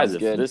 Well, guys, Sounds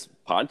if good. this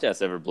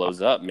podcast ever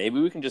blows up, maybe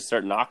we can just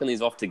start knocking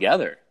these off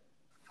together.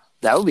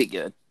 That would be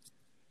good.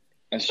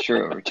 That's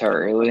true. Retire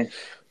early.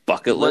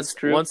 Bucket list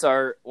trip. Once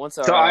our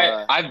So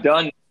I've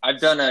done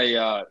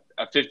a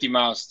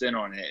 50-mile stint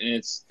on it,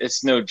 and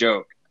it's no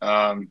joke.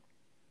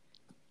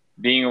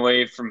 Being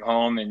away from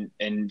home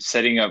and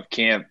setting up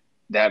camp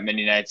that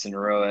many nights in a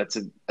row,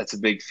 that's a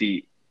big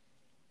feat.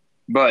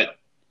 But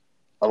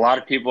a lot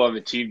of people have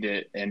achieved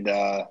it, and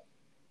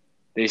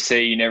they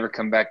say you never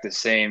come back the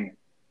same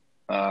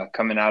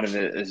coming out of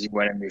it as you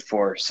went in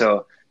before.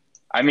 So,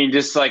 I mean,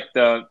 just like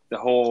the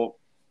whole,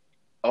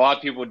 a lot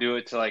of people do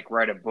it to like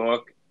write a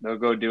book. They'll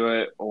go do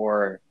it,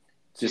 or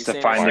just to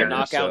find their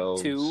knock out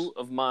themselves. 2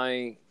 of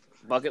my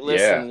bucket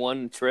list Yeah. in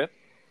one trip.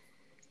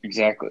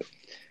 exactly.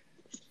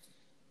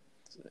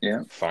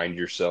 Yeah, Find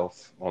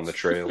yourself on the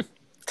trail.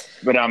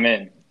 but I'm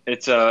in.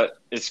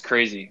 It's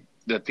crazy.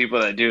 The people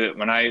that do it.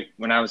 When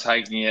I was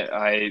hiking it,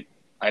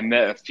 I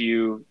met a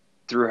few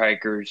thru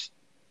hikers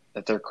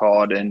that they're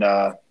called, and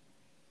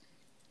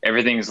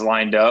everything's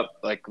lined up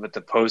like with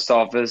the post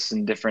office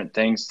and different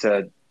things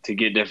to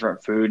get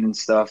different food and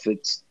stuff.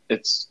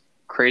 It's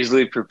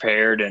crazily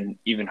prepared and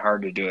even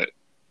hard to do it.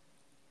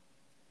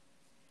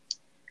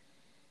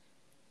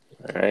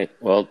 All right.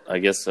 Well, I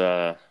guess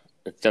it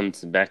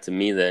comes back to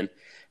me then.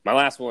 My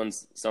last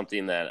one's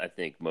something that I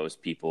think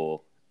most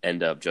people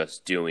end up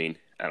just doing.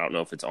 I don't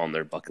know if it's on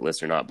their bucket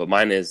list or not, but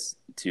mine is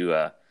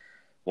to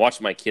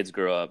watch my kids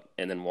grow up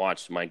and then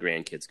watch my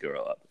grandkids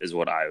grow up is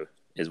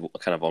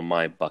kind of on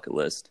my bucket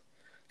list.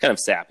 Kind of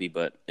sappy,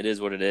 but it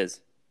is what it is.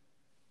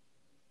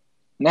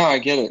 No, I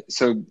get it.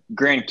 So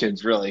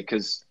grandkids, really,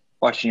 because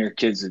watching your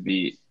kids would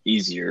be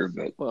easier,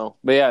 but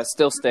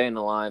Still staying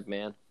alive,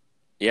 man.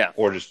 Yeah.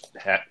 or just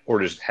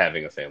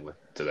having a family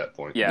to that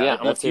point. Yeah, Yeah,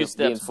 I'm a that's few it.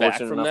 Being steps back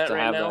fortunate from enough that to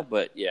right have now, that.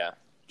 but yeah,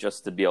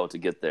 just to be able to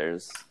get there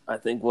is, I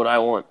think, what I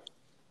want.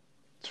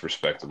 It's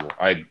respectable.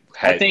 I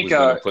think, was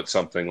going to put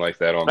something like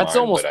that on That's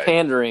mine, almost but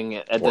pandering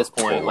at this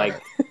point. tore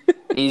Like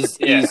he's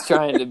Yeah.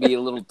 trying to be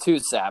a little too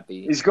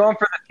sappy. he's going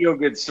for the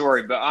feel-good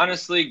story. But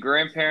honestly,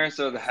 grandparents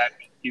are the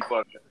happiest people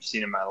I've ever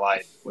seen in my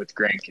life with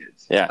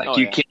grandkids. Yeah. Like Oh,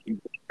 you yeah. can't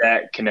get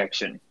that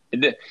connection.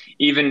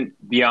 Even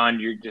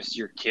beyond your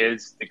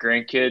kids, the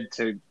grandkid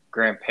to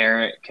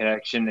grandparent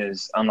connection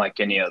is unlike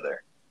any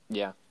other.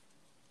 Yeah,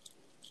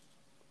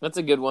 that's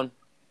a good one.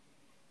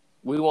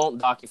 We won't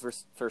dock you for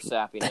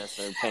sappiness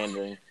or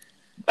pandering.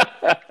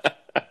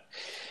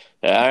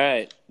 All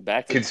right,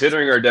 back to.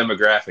 considering our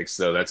demographics,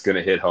 though, that's going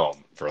to hit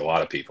home for a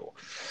lot of people.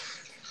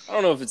 I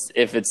don't know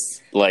if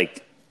it's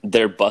like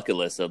their bucket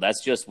list, though.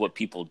 That's just what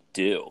people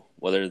do,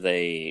 whether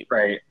they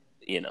Right.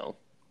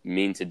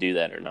 mean to do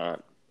that or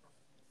not.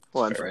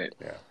 Well, Right.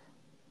 Yeah.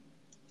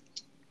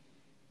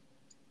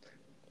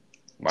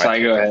 My Ty,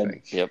 pick, go I ahead.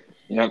 think.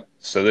 Yep.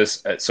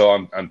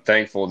 So I'm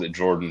thankful that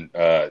Jordan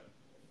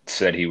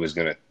said he was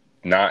going to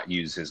not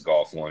use his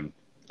golf one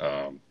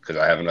because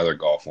I have another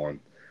golf one.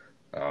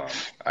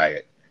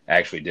 I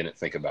actually didn't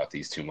think about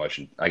these too much.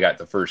 And I got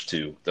the first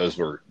two; those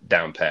were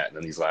down pat, and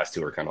then these last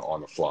two are kind of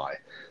on the fly.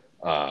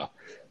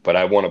 But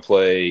I want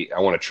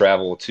to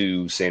travel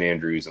to St.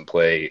 Andrews and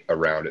play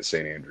around at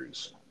St.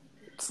 Andrews.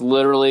 It's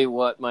literally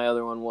what my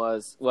other one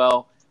was.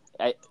 Well,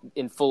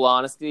 in full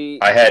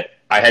honesty, I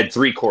had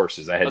three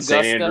courses. I had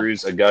St.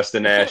 Andrews, Augusta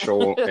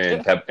National,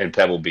 and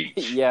Pebble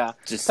Beach. Yeah,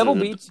 Just Pebble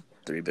Beach.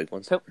 3 big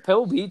ones.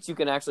 Pebble Beach, you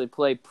can actually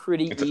play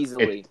pretty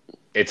easily.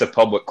 It's a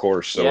public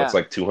course, so Yeah. it's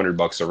like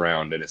 $200 a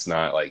round, and it's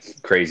not like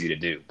crazy to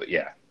do. But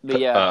yeah,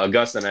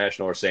 Augusta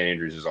National or St.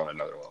 Andrews is on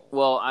another level.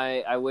 Well,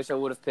 I wish I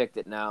would have picked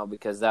it now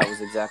because that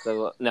was exactly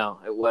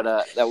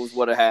that was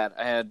what I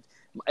had.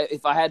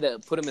 If I had to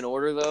put them in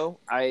order, though,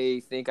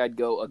 I think I'd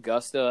go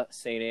Augusta,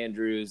 St.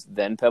 Andrews,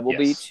 then Pebble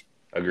Beach.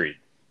 Agreed.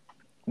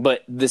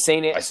 But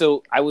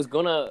so I was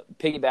gonna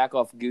piggyback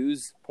off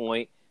Goo's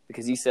point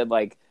because he said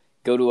like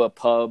go to a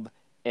pub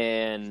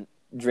and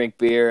drink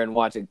beer and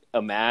watch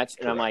a match,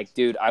 and I'm like,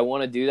 dude, I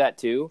want to do that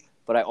too,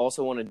 but I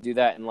also want to do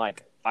that in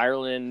like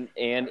Ireland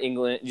and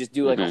England, just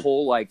do like a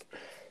whole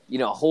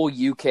whole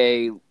UK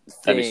thing.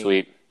 That'd be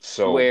sweet.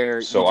 Where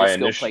you just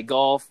go play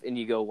golf and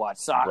you go watch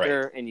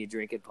soccer and you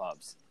drink at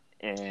pubs.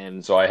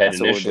 And so I had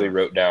initially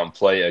wrote down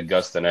play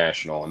Augusta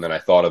National, and then I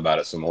thought about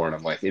it some more, and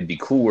I'm like, it'd be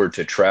cooler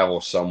to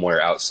travel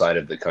somewhere outside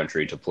of the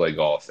country to play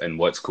golf. And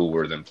what's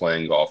cooler than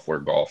playing golf where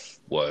golf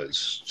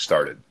was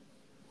started?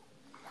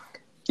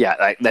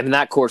 Yeah,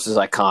 that course is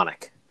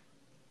iconic.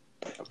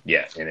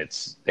 Yeah, and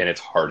it's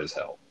hard as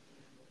hell.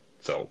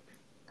 So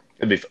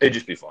it'd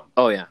just be fun.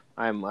 Oh yeah,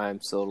 I'm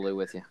totally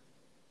with you.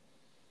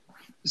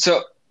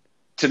 So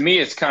to me,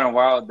 it's kind of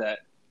wild that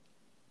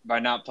by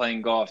not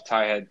playing golf,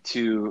 Ty had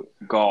 2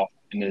 golf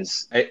in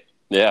his.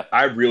 Yeah,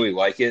 I really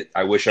like it.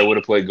 I wish I would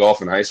have played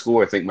golf in high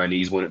school. I think my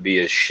knees wouldn't be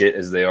as shit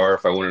as they are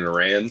if I wouldn't have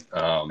ran.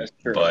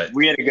 But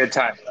we had a good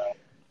time, though.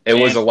 It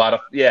was a lot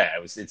of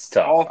it's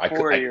tough. All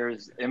 4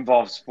 years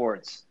involve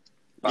sports.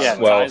 Yeah,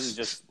 well, is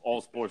just all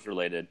sports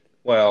related.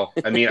 Well,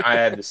 I mean, I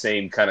had the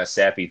same kind of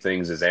sappy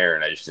things as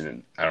Aaron.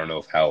 I don't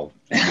know how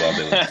well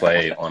they would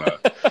play on a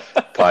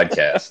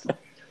podcast.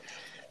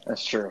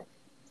 That's true.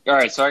 All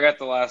right, so I got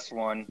the last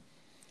one.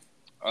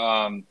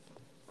 My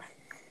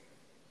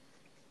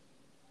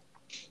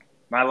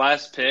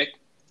last pick,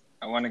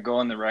 I want to go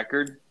on the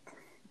record.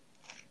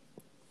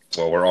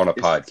 Well, we're on a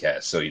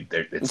podcast, so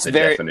it's the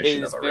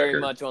definition of a record. It's very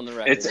much on the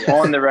record. It's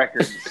on the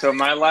record. So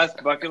my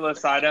last bucket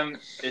list item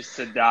is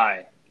to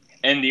die.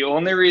 And the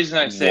only reason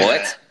I say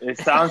that, it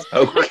sounds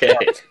okay.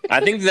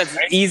 I think that's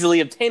easily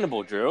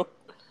obtainable, Drew.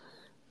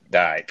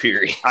 Die,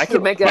 period. I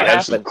can make that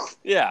happen.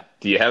 Yeah.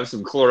 Do you have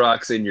some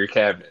Clorox in your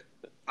cabinet?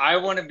 I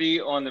want to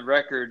be on the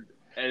record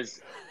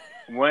as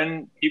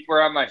when people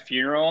are at my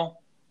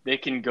funeral, they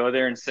can go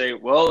there and say,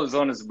 well, it was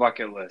on his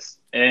bucket list.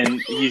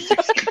 And he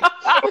succeeded.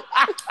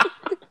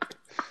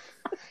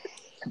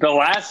 The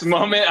last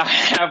moment I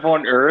have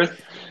on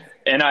earth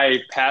and I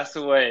pass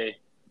away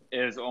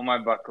is on my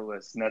bucket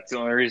list. And that's the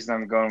only reason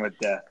I'm going with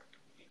death.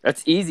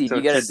 That's easy. So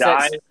you got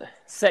to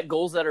set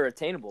goals that are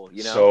attainable,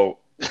 you know? So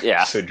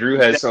yeah. So Drew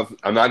has something.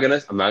 I'm not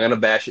gonna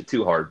bash it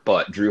too hard,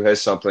 but Drew has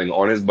something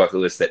on his bucket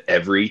list that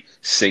every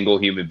single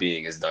human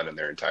being has done in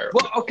their entire life.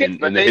 Well, okay,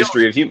 in the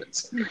history of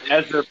humans.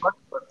 As their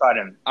bucket list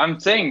item. I'm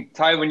saying,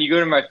 Ty, when you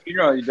go to my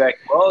funeral, you'd be like,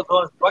 well, it's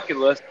on his bucket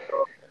list.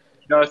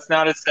 So, it's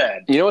not as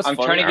sad. You know what's I'm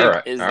funny trying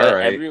to get is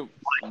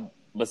that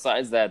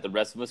besides that, the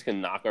rest of us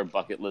can knock our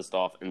bucket list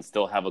off and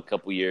still have a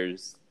couple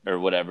years or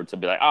whatever to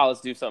be like, oh,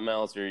 let's do something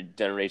else, or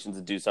generations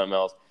to do something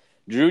else.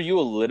 Drew, you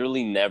will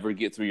literally never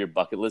get through your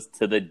bucket list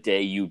to the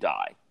day you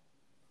die.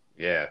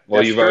 Yeah.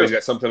 Well, you've always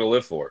got something to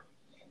live for.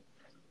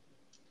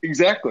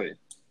 Exactly.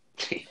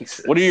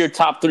 Jesus. What are your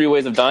top 3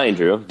 ways of dying,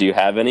 Drew? Do you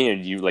have any, or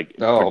do you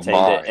pertain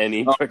to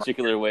any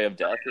particular way of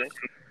death?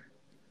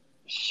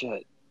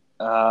 Shit.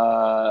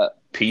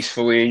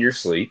 Peacefully in your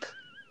sleep,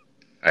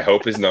 I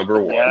hope, is number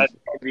 1. Yeah, that's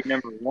probably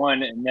number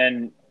 1, and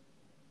then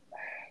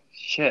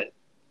shit.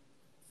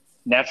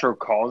 Natural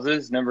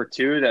causes, number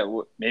 2,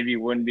 that maybe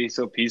wouldn't be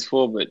so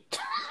peaceful, but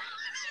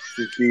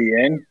just be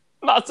in.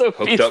 Not so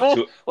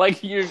peaceful.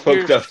 Like you're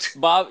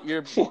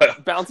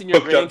bouncing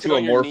your brain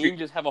on your knee and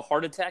just have a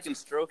heart attack and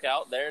stroke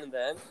out there and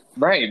then.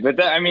 Right, but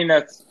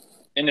that's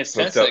in a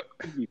sense that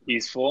could be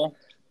peaceful.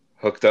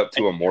 Hooked up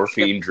to a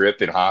morphine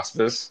drip in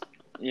hospice.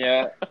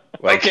 Yeah.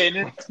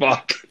 Okay.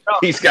 Fuck.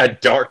 He's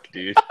got dark,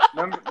 dude.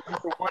 Number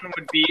 1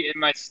 would be in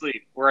my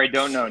sleep, where I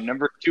don't know.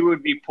 Number 2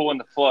 would be pulling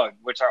the plug,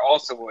 which I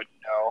also wouldn't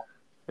know.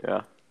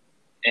 Yeah.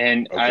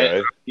 And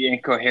I'd be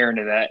incoherent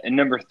to that. And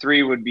number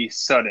 3 would be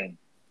sudden.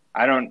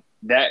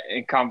 That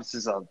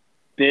encompasses a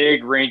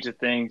big range of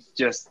things,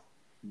 just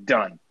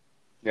done.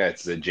 Yeah,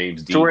 it's a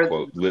James Dean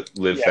quote.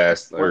 Live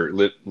fast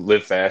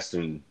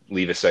and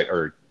leave a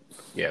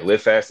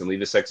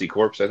sexy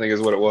corpse, I think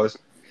is what it was.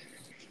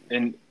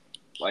 And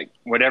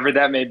whatever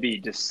that may be,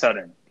 just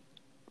sudden.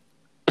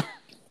 That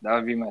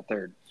would be my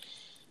 3rd.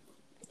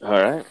 All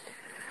right.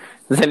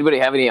 Does anybody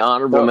have any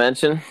honorable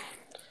mention?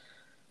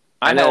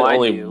 I know had I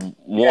only do.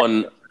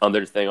 one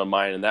other thing on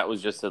mine, and that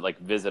was just to like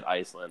visit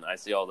Iceland. I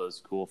see all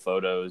those cool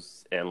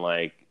photos and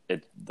like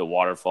the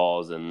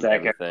waterfalls and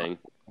Zach, everything.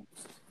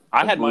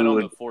 I had mine Blue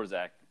on the Lagoon.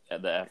 Forzak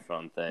at the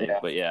Efron thing, Yeah.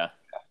 but yeah.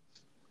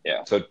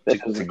 Yeah. So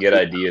to get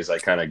ideas, I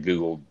kind of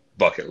Googled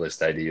bucket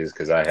list ideas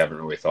because I haven't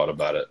really thought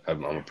about it.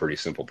 I'm a pretty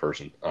simple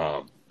person.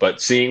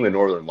 But seeing the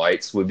Northern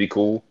Lights would be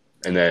cool.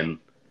 And then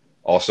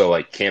also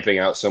like camping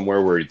out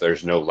somewhere where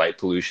there's no light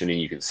pollution and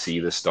you can see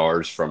the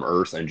stars from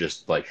Earth and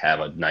just like have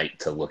a night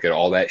to look at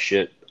all that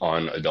shit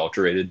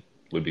unadulterated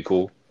would be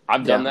cool.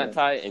 I've done Yeah. that,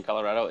 Ty, in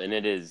Colorado, and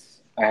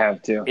I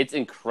have too. it's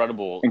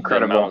incredible.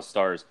 Incredible. The amount of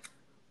stars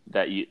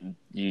that you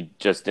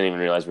just didn't even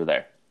realize were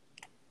there.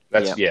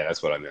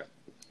 That's what I meant.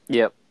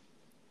 Yep.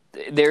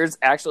 There's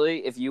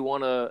actually, if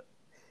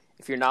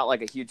you're not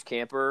like a huge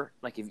camper,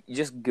 like if you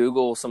just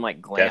Google some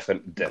like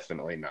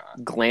Definitely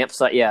not. glamp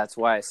site. Yeah, that's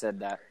why I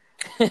said that.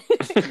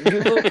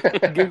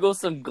 Google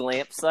some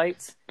glamp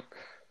sites.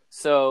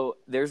 So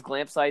there's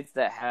glamp sites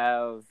that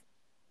have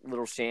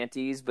little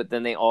shanties, but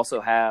then they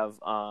also have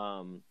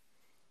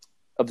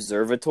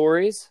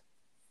observatories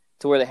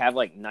to where they have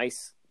like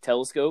nice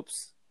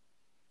telescopes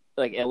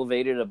like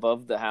elevated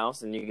above the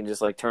house, and you can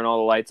just like turn all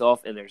the lights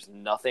off and there's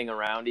nothing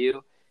around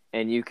you,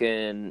 and you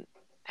can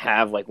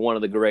have like one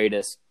of the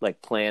greatest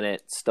like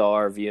planet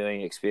star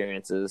viewing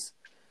experiences.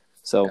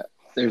 So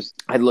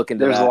I'd look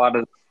into There's that. a lot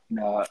of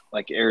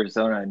like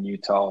Arizona and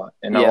Utah,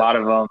 and a Yeah. lot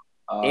of them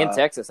And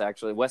Texas,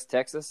 actually. West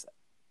Texas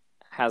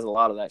has a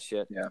lot of that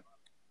shit. Yeah.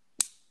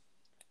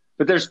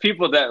 But there's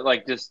people that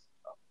like just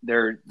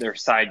their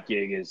side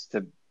gig is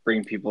to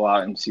bring people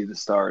out and see the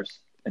stars,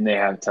 and they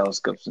have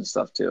telescopes and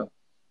stuff too.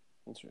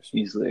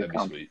 Easily That'd be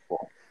sweet.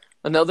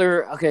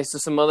 accomplishable. So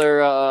some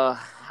other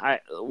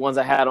ones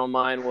I had on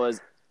mine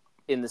was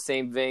in the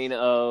same vein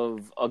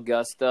of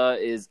Augusta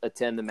is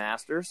attend the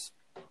Masters.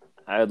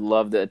 I'd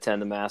love to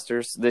attend the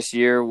Masters. This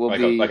year will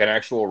be like an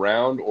actual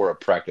round or a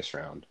practice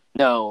round.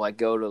 No, like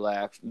go to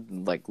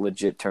like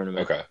legit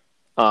tournament. Okay.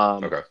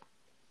 Okay.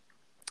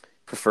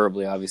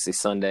 Preferably, obviously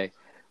Sunday,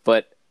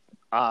 but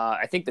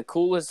I think the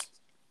coolest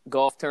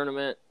golf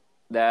tournament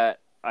that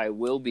I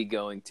will be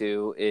going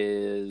to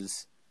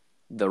is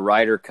the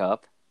Ryder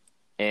Cup,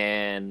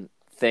 and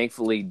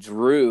thankfully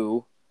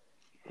Drew.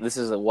 This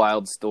is a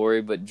wild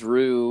story, but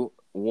Drew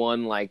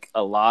won like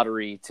a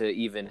lottery to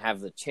even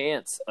have the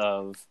chance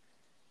of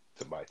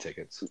to buy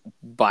tickets.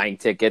 Buying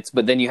tickets,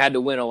 but then you had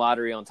to win a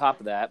lottery on top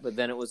of that. But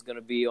then it was going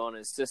to be on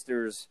his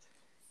sister's,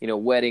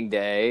 wedding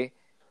day,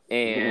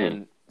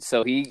 and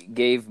so he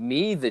gave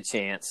me the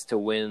chance to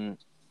win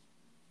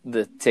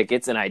the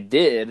tickets, and I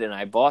did, and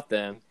I bought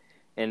them.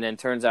 And then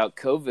turns out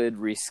COVID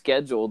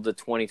rescheduled the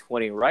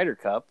 2020 Ryder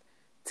Cup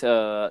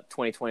to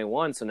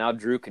 2021, so now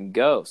Drew can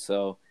go.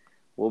 So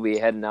we'll be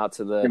heading out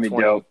to the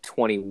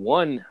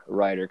 2021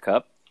 Ryder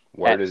Cup.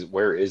 Where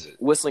is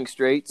it? Whistling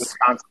Straits,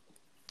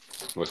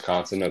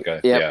 Wisconsin. Okay.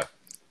 Yep. Yeah.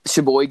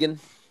 Sheboygan.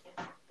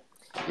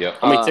 Yep.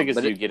 How many tickets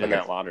do you get in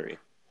that lottery?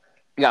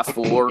 Got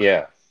 4.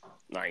 Yeah.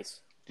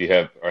 Nice. Do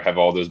you have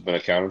all those been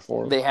accounted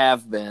for? They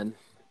have been.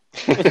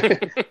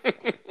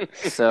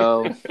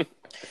 So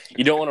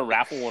you don't want to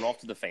raffle one off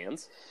to the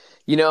fans?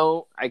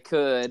 I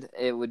could.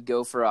 It would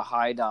go for a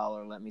high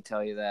dollar, let me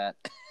tell you that.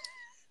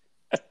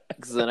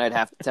 Because then I'd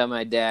have to tell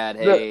my dad,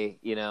 hey,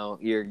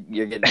 you're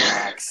getting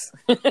max.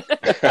 Then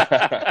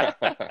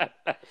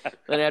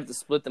I'd have to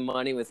split the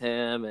money with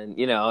him, and,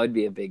 it'd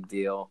be a big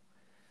deal.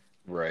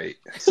 Right.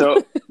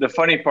 So the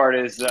funny part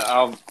is that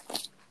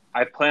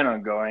I plan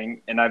on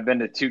going, and I've been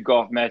to 2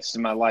 golf matches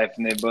in my life,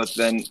 and they've both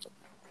been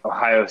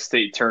Ohio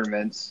State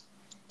tournaments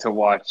to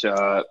watch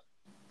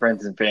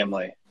friends and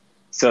family.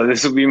 So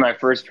this will be my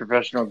first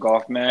professional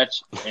golf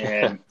match,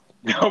 and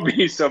there'll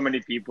be so many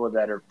people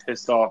that are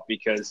pissed off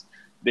because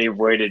they've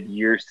waited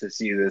years to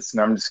see this,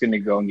 and I'm just going to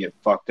go and get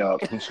fucked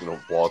up. I'm just going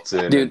to waltz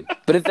in. Dude,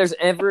 but if there's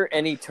ever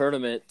any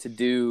tournament to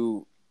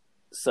do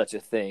such a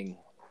thing,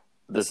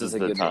 this is a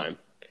good time.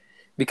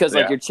 Because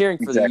you're cheering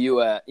for the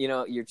U.S.,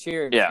 you're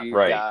cheering for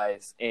your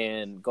guys,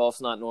 and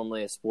golf's not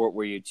normally a sport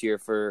where you cheer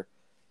for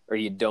or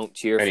you don't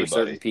cheer for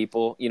certain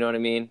people. You know what I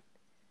mean?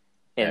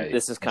 And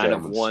this is kind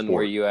of one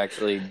where you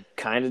actually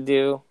kind of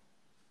do.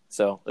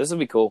 So this will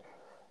be cool.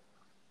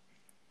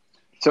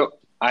 So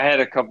I had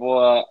a couple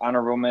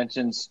honorable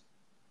mentions.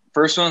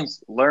 First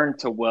one's learn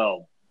to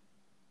weld.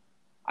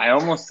 I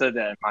almost said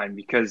that in mine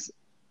because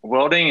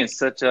welding is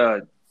such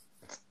a...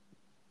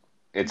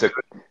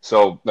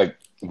 So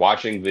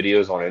watching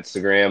videos on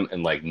Instagram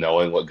and like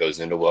knowing what goes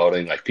into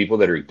welding, like people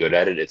that are good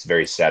at it, it's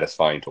very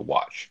satisfying to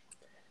watch.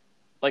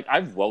 Like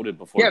I've welded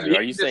before. Yeah,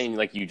 are you saying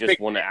like you just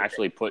want to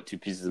actually put 2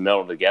 pieces of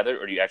metal together,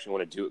 or do you actually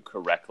want to do it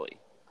correctly?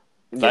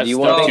 Do you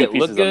want to 2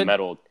 pieces of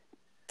metal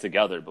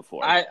together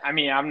before? I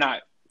mean, I'm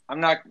not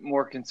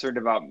more concerned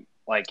about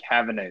like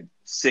having a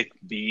sick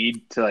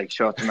bead to like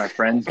show up to my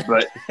friends,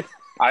 but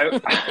I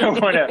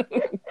want to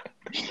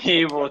be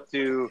able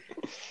to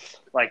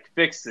like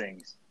fix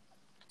things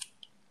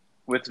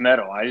with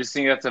metal. I just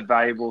think that's a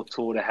valuable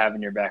tool to have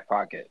in your back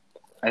pocket.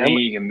 I think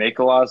you can make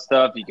a lot of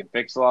stuff. You can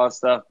fix a lot of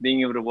stuff.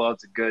 Being able to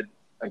weld's a good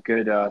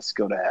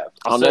skill to have.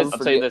 I'll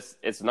tell you this: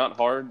 it's not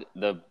hard.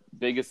 The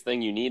biggest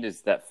thing you need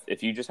is that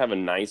if you just have a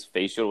nice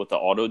face shield with the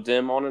auto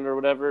dim on it or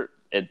whatever,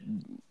 it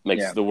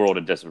makes the world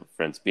of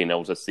difference. Being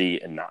able to see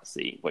and not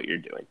see what you're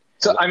doing.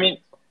 So I mean,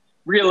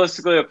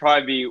 realistically, it'll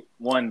probably be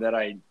one that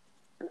I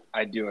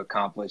do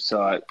accomplish.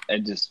 So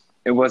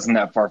it wasn't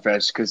that far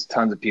fetched because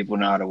tons of people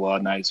know how to weld,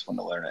 and I just want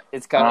to learn it.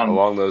 It's kind of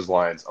along those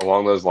lines,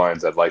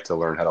 I'd like to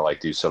learn how to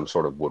do some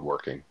sort of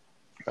woodworking.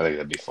 I think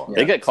that'd be fun.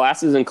 They got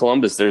classes in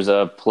Columbus. There's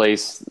a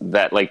place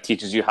that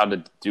teaches you how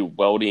to do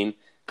welding,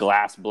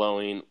 glass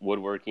blowing,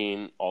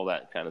 woodworking, all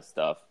that kind of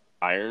stuff.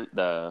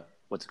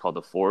 What's it called?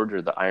 The forge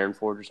or the iron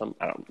forge or something?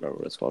 I don't remember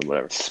what it's called.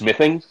 Whatever.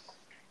 Smithing?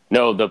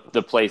 No, the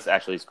place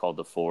actually is called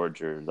the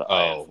forge or the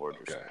iron forge.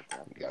 Or something like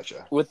that.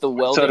 Gotcha. with the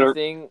welding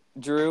thing,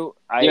 Drew.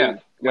 My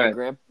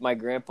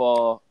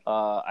grandpa.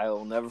 I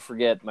will never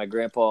forget. My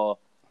grandpa,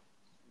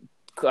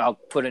 I'll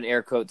put in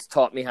air quotes,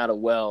 taught me how to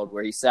weld.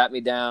 Where he sat me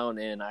down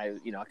and I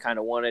kind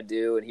of wanted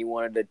to, and he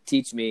wanted to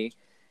teach me.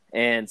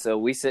 And so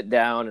we sit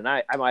down, and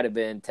I might have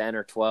been 10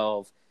 or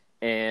 12,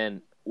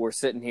 and we're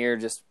sitting here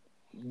just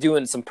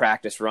doing some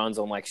practice runs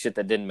on shit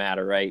that didn't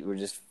matter. Right? We're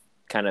just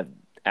kind of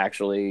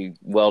actually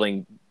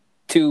welding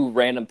two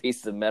random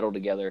pieces of metal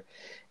together.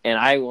 And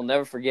I will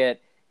never forget,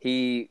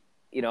 I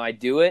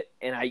do it,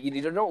 and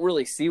you don't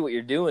really see what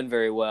you're doing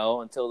very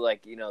well until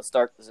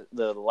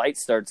the light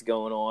starts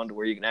going on to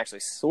where you can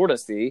actually sort of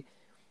see.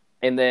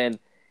 And then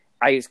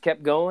I just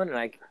kept going,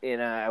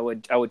 and I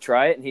would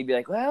try it, and he'd be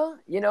like, well,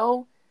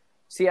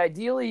 see,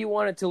 ideally you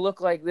want it to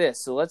look like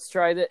this, so let's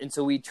try that. And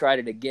so we tried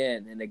it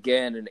again and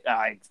again, and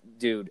I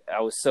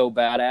was so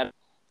bad at it.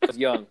 I was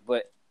young,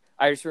 but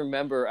I just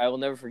remember, I will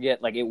never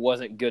forget, it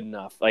wasn't good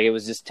enough. It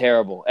was just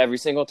terrible. Every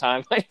single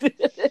time I did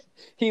it,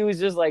 he was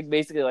just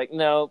basically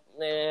no,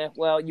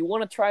 well, you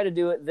want to try to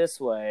do it this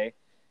way.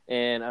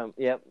 And,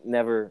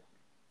 never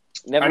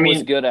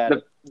was good at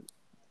it.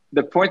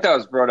 The point that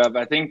was brought up,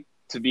 I think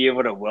to be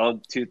able to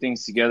weld two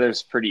things together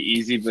is pretty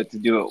easy, but to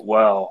do it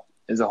well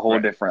is a whole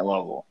different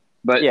level.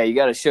 But yeah, you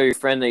got to show your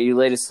friend that you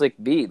laid a slick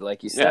bead,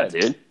 like you said. Yeah,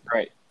 dude.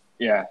 Right.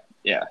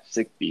 Yeah,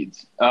 sick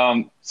beads.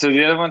 So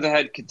the other ones I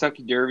had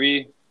Kentucky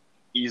Derby,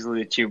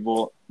 easily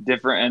achievable.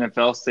 Different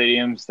NFL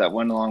stadiums that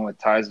went along with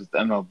ties with the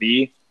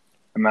MLB.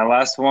 And my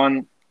last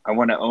one, I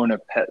want to own a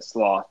pet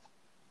sloth.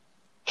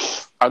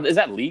 Is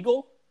that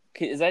legal?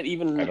 Is that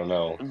even? I don't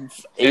know.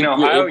 In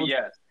Ohio,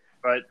 yes.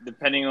 But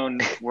depending on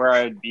where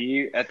I'd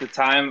be at the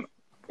time,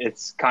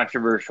 it's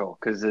controversial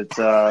because it's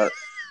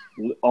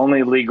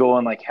only legal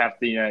in half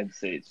the United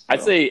States. So.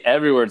 I'd say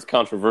everywhere it's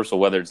controversial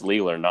whether it's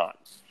legal or not.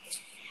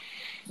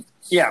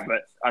 Yeah,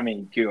 but I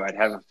mean, I'd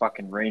have a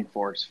fucking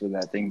rainforest for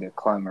that thing to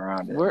climb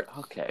around in.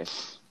 Okay.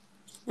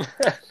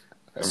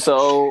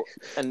 So,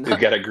 and we've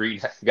got a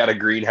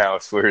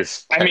greenhouse where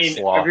it's. I mean,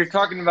 if you're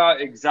talking about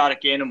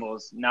exotic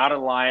animals, not a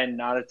lion,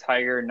 not a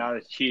tiger, not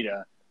a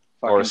cheetah,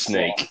 or a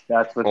snake. Sloth.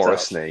 That's what's or up.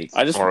 A snake,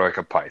 or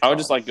a python. I would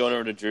just going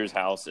over to Drew's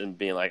house and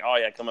being like, "Oh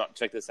yeah, come out,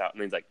 check this out,"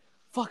 and he's like,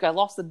 "Fuck, I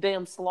lost the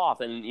damn sloth,"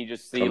 and you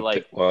just see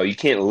well, you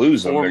can't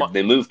lose them;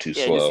 they move too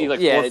slow. You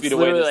see 4 feet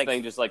away, this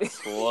thing just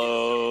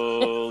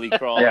slowly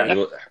crawling.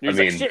 Yeah. I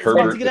mean,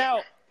 Herbert, get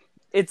out.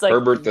 It's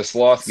Herbert the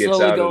sloth gets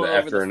out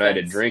after a night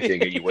fence. of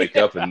drinking, and you wake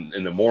up and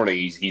in the morning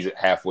he's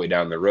halfway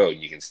down the road,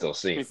 and you can still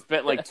see him. He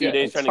spent 2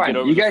 days trying to get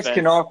over. You guys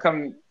can all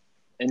come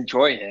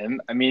enjoy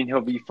him. I mean, he'll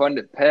be fun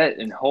to pet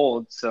and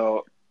hold.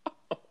 So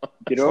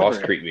get over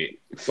it. Creep me.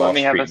 Let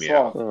me have a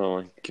sloth.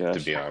 Oh my god! To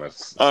be honest,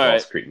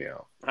 sloths creep me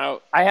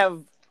out. I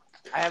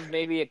have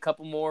maybe a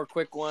couple more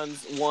quick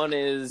ones. One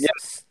is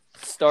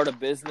start a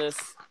business.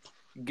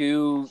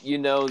 Goo, you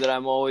know that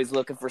I'm always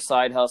looking for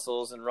side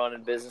hustles and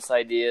running business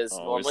ideas,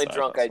 normally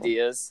drunk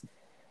ideas.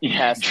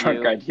 Yeah,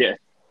 drunk ideas.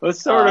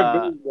 Let's start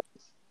a business.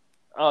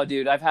 Oh,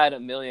 dude, I've had a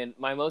million.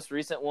 My most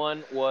recent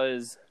one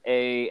was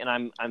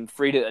and I'm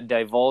free to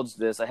divulge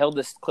this. I held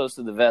this close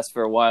to the vest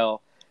for a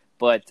while,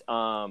 but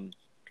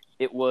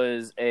it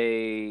was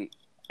an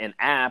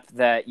app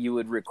that you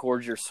would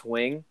record your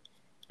swing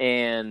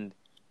and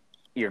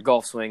your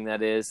golf swing,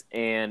 that is,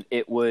 and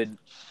it would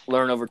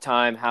learn over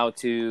time how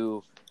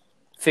to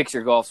fix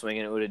your golf swing,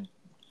 and it would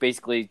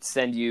basically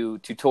send you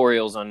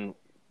tutorials on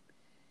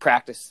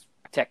practice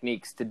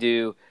techniques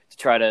to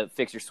try to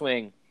fix your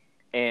swing.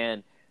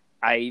 And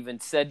I even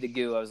said to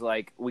Goo, I was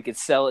like, we could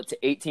sell it to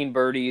 18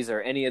 Birdies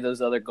or any of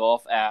those other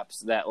golf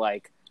apps that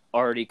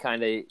already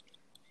kind of,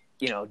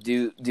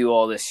 do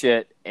all this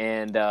shit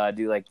and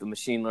do the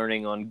machine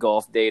learning on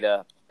golf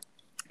data.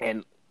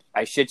 And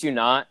I shit you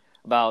not,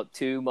 about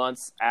 2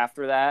 months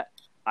after that,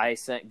 I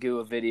sent Goo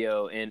a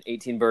video, and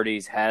 18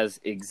 Birdies has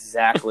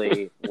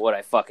exactly what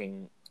I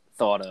fucking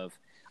thought of.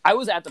 I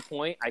was at the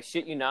point, I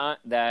shit you not,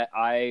 that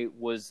I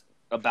was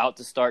about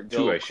to start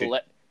I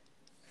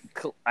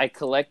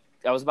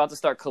was about to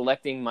start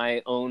collecting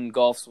my own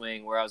golf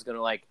swing, where I was going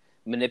to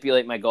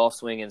manipulate my golf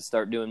swing and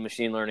start doing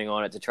machine learning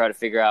on it to try to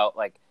figure out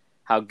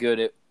how good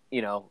it,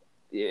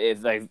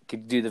 if I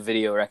could do the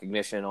video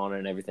recognition on it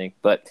and everything.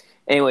 But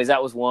anyways,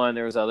 that was one.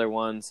 There was other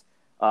ones.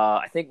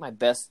 I think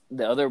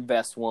the other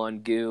best one,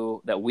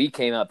 Goo, that we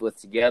came up with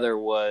together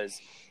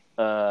was.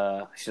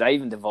 Should I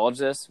even divulge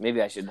this?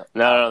 Maybe I should. No,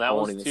 that I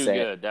won't one's even too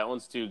say it. good. That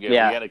one's too good.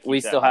 Yeah, we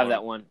still have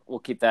that one. We'll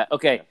keep that.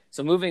 Okay, Yeah.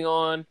 so moving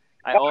on.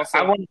 I want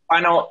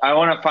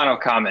a final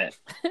comment.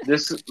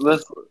 This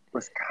was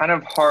kind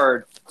of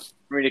hard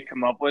for me to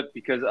come up with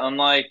because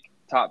unlike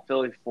Top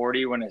Philly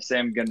 40, when I say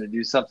I'm going to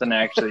do something,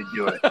 I actually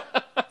do it.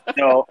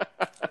 So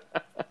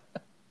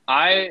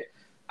I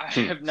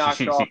have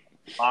knocked off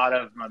a lot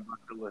of my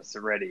bucket list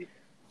already.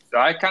 So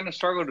I kind of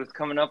struggled with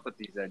coming up with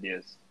these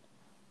ideas.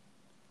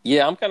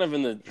 Yeah, I'm kind of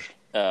in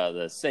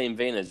the same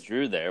vein as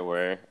Drew there,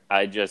 where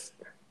I just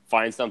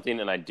find something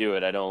and I do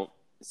it. I don't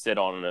sit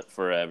on it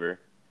forever.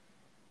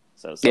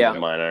 So some of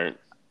mine aren't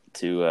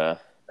too.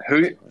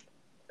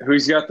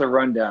 Who's got the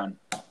rundown?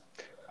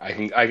 I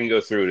can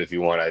go through it if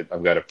you want.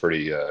 I've got a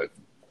pretty.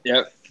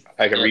 Yep.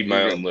 I can read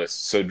my own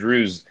list. So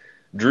Drew's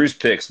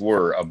picks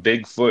were a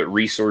Bigfoot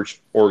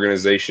research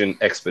organization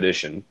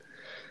expedition,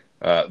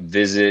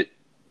 visit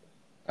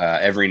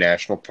every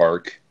national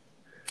park,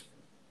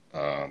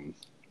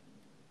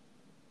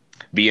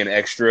 be an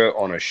extra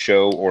on a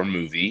show or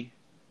movie,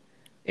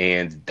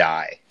 and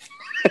die.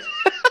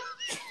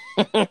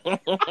 I'm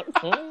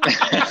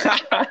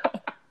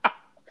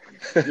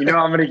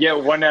going to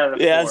get one out of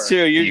the 4. Yeah, that's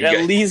true. You're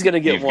at least going to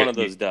get one of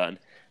those done.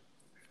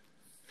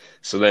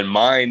 So then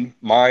mine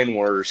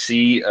were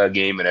see a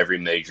game at every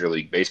Major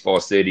League Baseball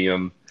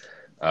stadium,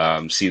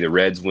 see the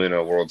Reds win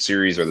a World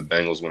Series or the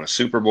Bengals win a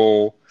Super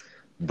Bowl,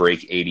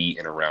 break 80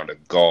 in a round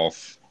of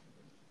golf,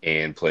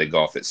 and play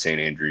golf at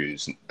St.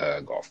 Andrews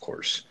golf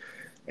course.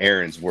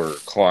 Aaron's were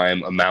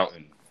climb a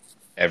mountain,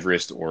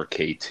 Everest or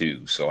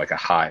K2, so like a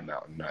high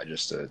mountain, not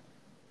just a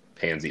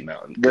pansy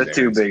mountain. The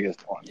two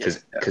biggest ones.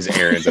 Because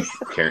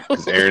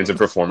Aaron's a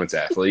performance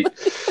athlete.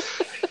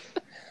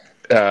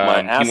 He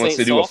wants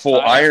to do a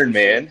full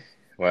Ironman.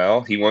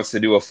 Well, he wants to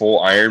do a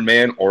full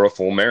Ironman or a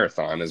full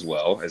marathon as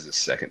well as his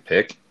second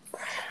pick.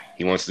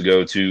 He wants to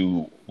go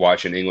to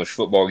watch an English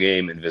football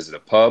game and visit a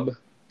pub.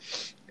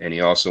 And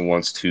he also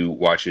wants to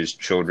watch his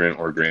children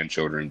or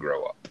grandchildren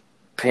grow up.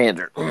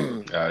 Pander.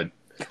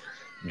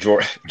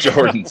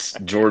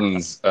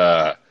 Jordan's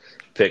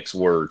picks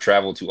were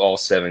travel to all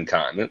 7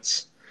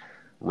 continents,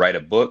 write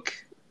a book,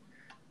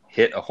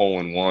 hit a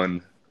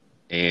hole-in-one,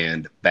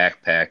 and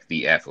backpack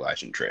the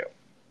Appalachian Trail.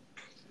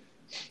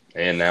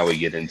 And now we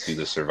get into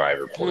the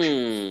Survivor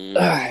portion.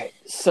 All right,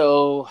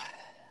 so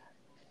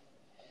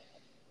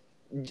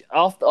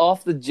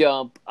off the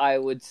jump, I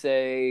would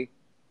say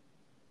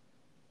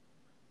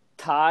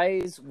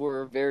ties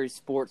were very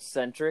sports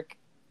centric.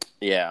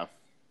 Yeah.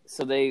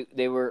 So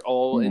they were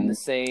all in the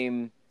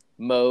same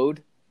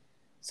mode.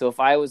 So if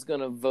I was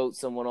going to vote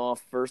someone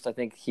off first, I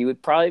think he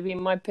would probably be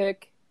my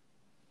pick.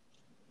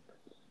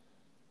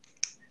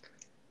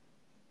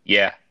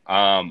 Yeah.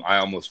 I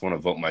almost want to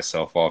vote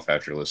myself off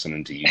after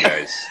listening to you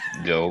guys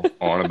go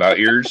on about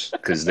yours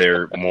because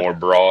they're more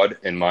broad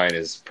and mine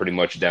is pretty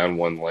much down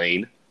one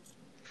lane.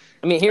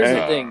 I mean, here's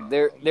the thing.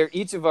 They're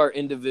each of our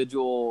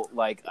individual,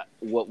 like,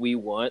 what we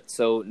want,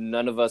 so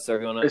none of us are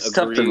going to agree. It's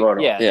tough to vote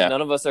on. Yeah,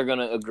 none of us are going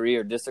to agree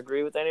or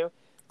disagree with anyone,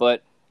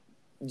 but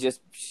just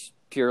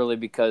purely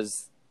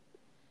because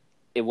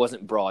it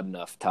wasn't broad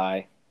enough,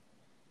 Ty.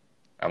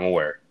 I'm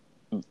aware.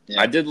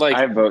 Yeah. I did like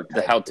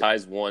how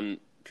Ty's one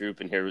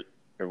group in here,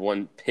 or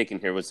one pick in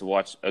here, was to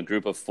watch a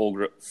group of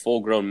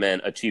full-grown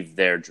men achieve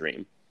their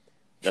dream.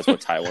 That's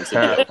what Ty wants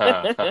to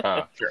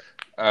do.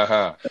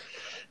 Sure.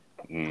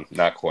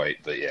 Not quite,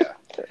 but yeah.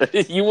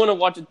 You want to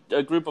watch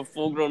a group of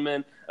full-grown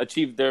men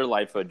achieve their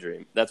lifehood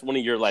dream. That's one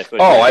of your lifehood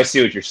dreams. Oh, I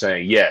see what you're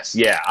saying. Yes,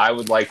 yeah. I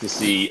would like to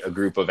see a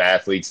group of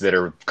athletes that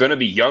are going to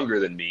be younger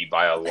than me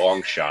by a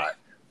long shot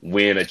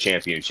win a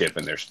championship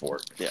in their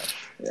sport. Yeah.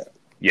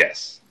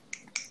 Yes.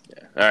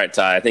 Yeah. All right,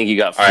 Ty. I think you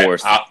got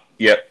forced.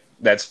 Yep,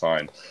 that's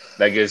fine.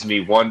 That gives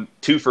me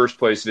 2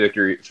 first-place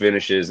victory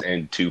finishes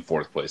and 2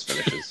 fourth-place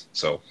finishes.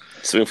 So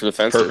swing for the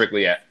fence.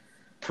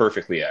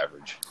 Perfectly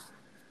average.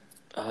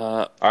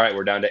 All right,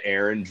 we're down to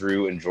Aaron,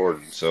 Drew, and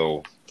Jordan.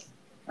 So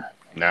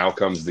now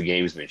comes the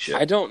gamesmanship.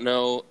 I don't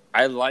know.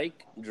 I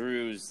like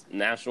Drew's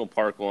National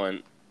Park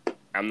one.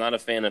 I'm not a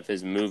fan of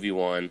his movie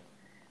one.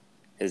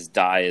 His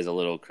die is a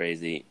little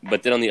crazy.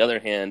 But then on the other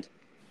hand,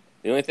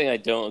 the only thing I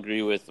don't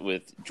agree with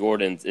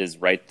Jordan's is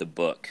write the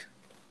book.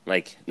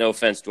 Like, no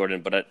offense,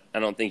 Jordan, but I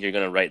don't think you're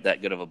going to write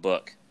that good of a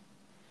book.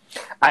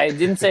 I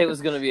didn't say it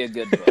was going to be a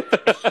good book.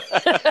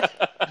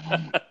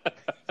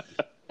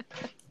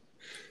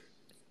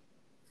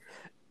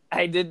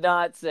 I did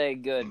not say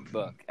good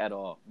book at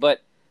all.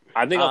 But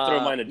I think I'll throw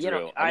mine to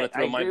Drew. I'm going to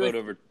throw my vote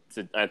over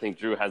to, I think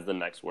Drew has the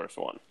next worst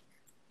one.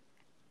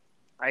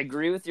 I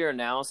agree with your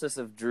analysis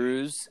of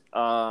Drew's.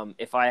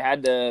 If I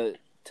had to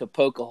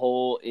poke a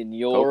hole in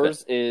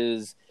yours,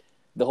 is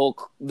the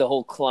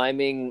whole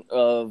climbing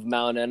of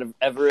Mount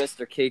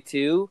Everest or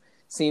K2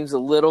 seems a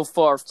little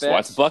far-fetched. So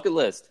what's bucket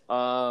list?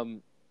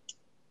 If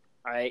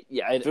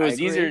it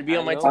was easier to be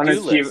on my to-do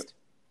list.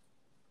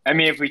 I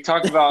mean, if we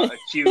talk about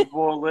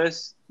achievable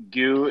lists,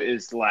 Goo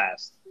is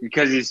last.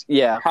 because he's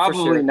for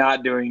probably sure.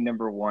 not doing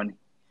number one,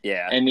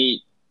 Yeah. and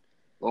he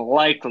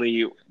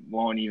likely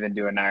won't even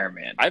do an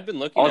Ironman. I've been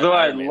looking Although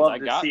at I'd Ironmans. love I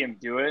to got, see him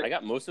do it. I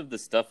got most of the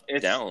stuff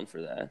down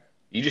for that.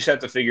 You just have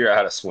to figure out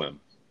how to swim.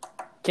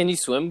 Can you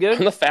swim I'm good?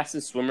 the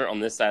fastest swimmer on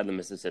this side of the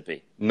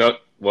Mississippi. No,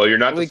 well, you're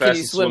not Well, the can you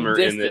fastest swim swimmer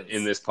distance?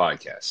 in this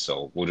podcast,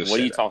 so we'll just. What are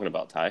say you that. talking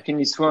about, Ty? Can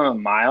you swim a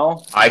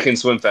mile? I can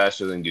swim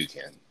faster than Goo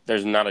can.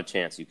 There's not a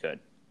chance you could.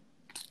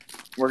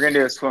 We're gonna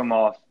do a swim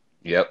off.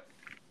 Yep.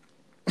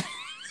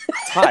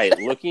 Ty,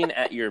 looking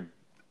at your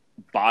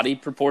body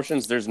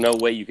proportions, there's no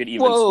way you could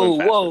even Whoa, swim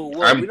faster.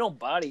 whoa! We don't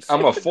body shit.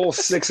 I'm a full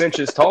 6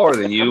 inches taller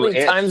than How you. many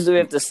and- times do we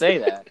have to say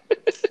that?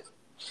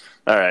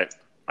 All right.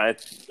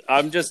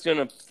 I'm just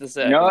gonna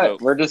say You know I can what?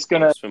 go We're just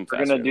gonna swim we're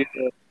faster. gonna do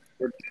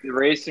the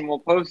race and we'll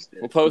post it.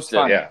 We'll post It's it.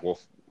 fine. Yeah, well,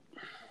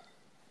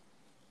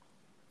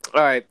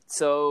 All right,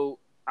 so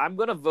I'm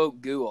gonna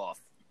vote Goo off.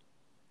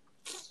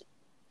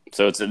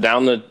 So it's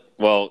down the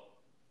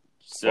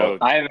So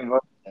I haven't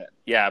voted yet.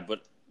 yeah,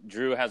 but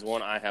Drew has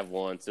one, I have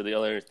one. So the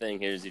other thing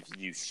here is if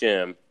you do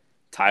shim,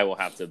 Ty will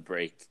have to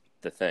break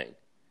the thing.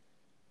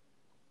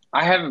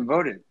 I haven't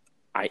voted.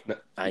 I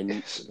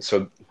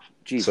so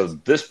Jesus.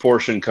 this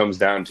portion comes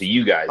down to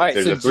you guys. All right,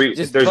 There's so a three.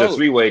 just If there's a vote.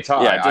 three-way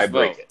tie, Yeah, just I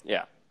break vote. it.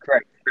 Yeah.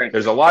 Correct.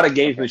 There's a lot of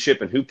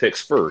gamesmanship in who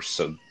picks first.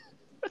 So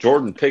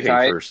Jordan picking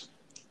Ty. first.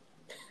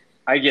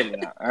 I get it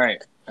now. All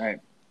right.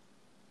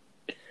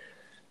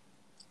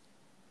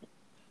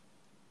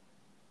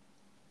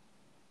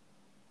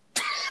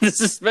 The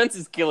suspense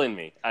is killing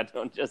me. I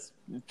don't just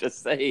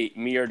say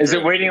me or Drew. Is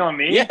it waiting on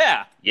me?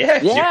 Yeah. Yeah.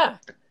 Yeah,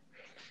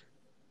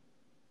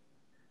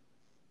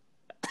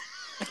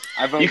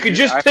 I vote You could Goo.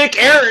 just pick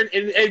Aaron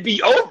and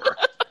be over.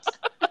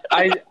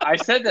 I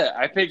said that.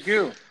 I picked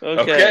Goo.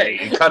 Okay,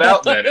 you cut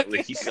out then at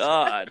least.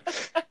 God.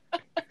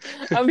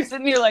 I'm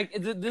sitting here like,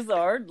 is it this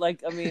hard?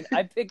 Like, I mean,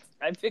 I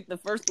picked the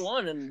first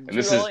one, and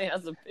this Drew is- only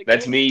has to pick.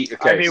 That's one. me.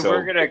 Okay, I mean, so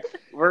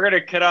we're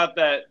gonna cut out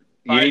that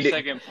You need to-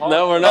 5-second pause.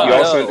 No, we're not. You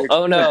also-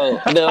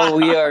 No. Oh no,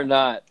 we are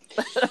not.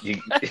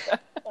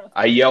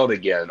 I yelled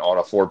again on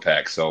a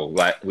 4-pack. So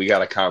we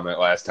got a comment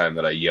last time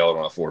that I yelled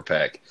on a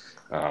 4-pack.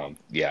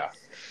 Yeah,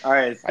 All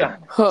right, it's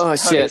done. Oh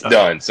shit! it's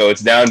done. So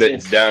it's down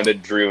to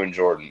Drew and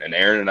Jordan, and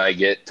Aaron and I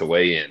get to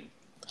weigh in.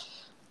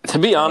 To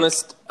be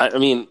honest, I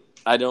mean,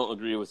 I don't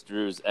agree with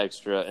Drew's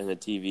extra in the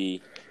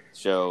TV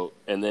show,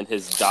 and then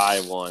his die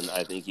one.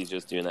 I think he's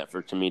just doing that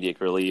for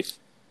comedic relief.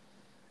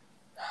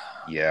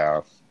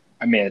 Yeah,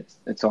 I mean,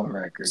 it's on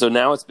record. So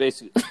now it's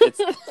basically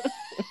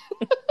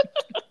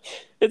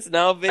it's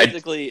now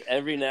basically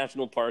every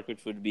national park,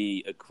 which would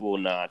be a cool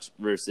notch,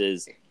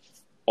 versus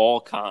all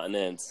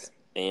continents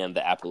and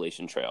the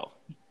Appalachian Trail.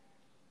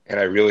 and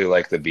I really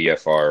like the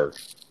BFR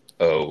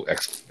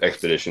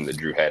expedition that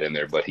Drew had in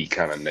there, but he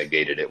kind of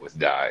negated it with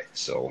die.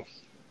 So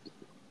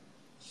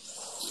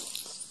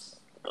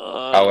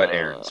I'll let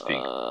Aaron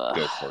speak.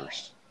 Go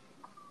first.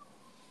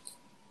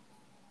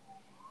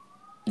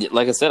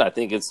 Like I said, I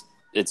think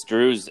it's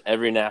Drew's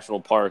every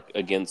national park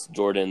against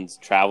Jordan's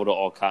travel to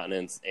all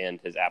continents and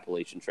his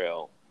Appalachian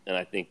Trail, and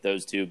I think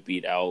those two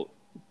beat out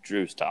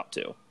Drew's top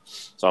two.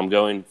 So I'm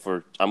going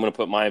to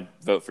put my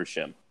vote for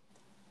Shim.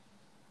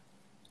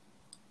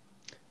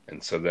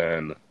 And so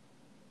then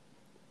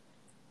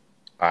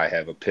I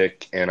have a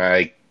pick, and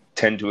I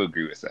tend to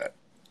agree with that.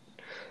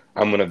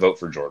 I'm going to vote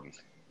for Jordan.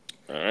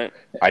 All right.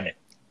 I don't-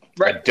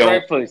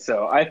 Rightfully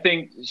so. I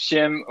think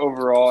Shim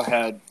overall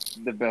had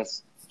the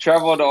best.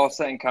 Travel to all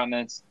 7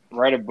 continents,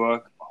 write a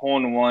book,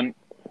 hole-in-one,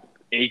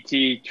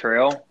 AT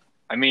trail.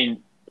 I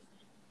mean,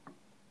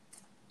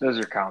 those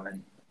are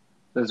common.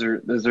 Those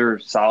are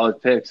solid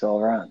picks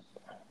all around.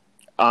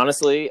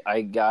 Honestly,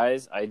 I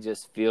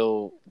just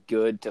feel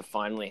good to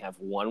finally have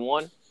won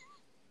one.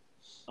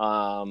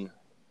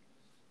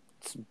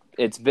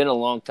 It's been a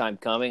long time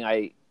coming.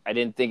 I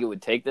didn't think it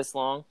would take this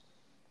long,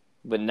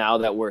 but now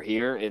that we're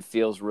here, it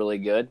feels really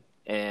good.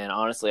 And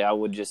honestly, I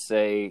would just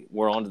say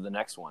we're on to the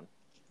next one.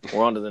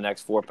 We're on to the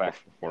next 4-pack.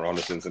 We're on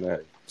to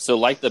Cincinnati. So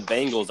like the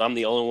Bengals, I'm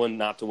the only one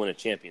not to win a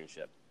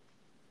championship.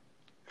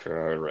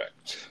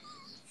 Correct.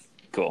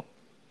 Cool.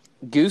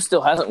 Goose still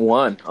hasn't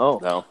won. Oh,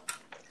 No.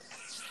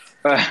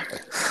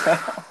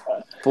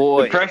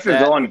 boy. The pressure's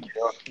that, on.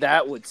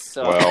 That would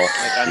suck. Well,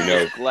 I'm you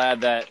know- just glad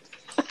that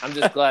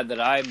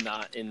I'm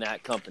not in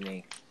that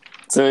company.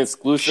 It's an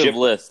exclusive Ship-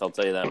 list, I'll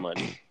tell you that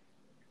much.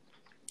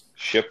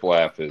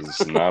 Shiplap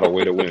is not a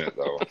way to win it,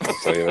 though. I'll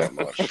tell you that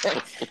much.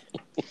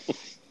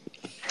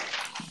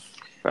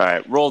 All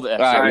right, roll the F.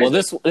 All right. Sorry.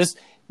 Well,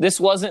 this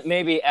wasn't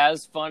maybe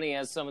as funny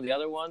as some of the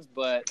other ones,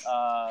 but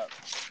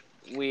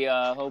we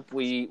hope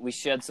we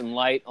shed some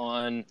light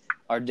on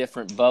our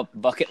different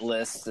bucket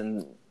lists,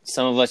 and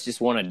some of us just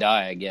want to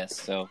die, I guess.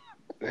 So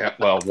Yeah,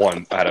 well,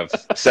 1 out of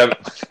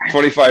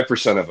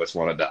 25% of us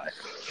want to die.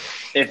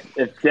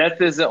 If death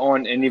isn't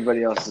on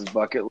anybody else's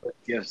bucket list,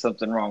 you have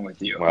something wrong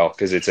with you. Well,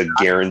 because it's a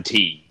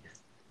guarantee.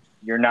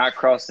 You're not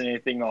crossing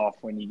anything off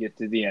when you get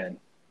to the end.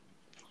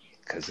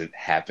 Because it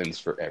happens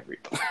for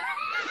everybody.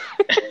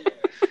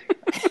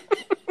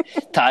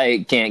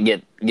 Ty can't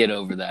get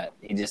over that.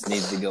 He just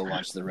needs to go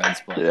watch the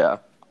Reds play. Yeah.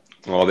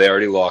 Well, they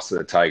already lost to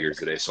the Tigers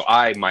today, so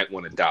I might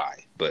want to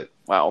die. But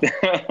Wow.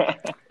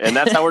 And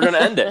that's how we're going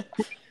to end it.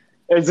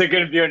 Is it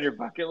going to be on your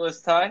bucket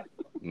list, Ty?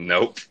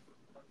 nope.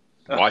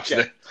 Watch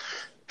Okay.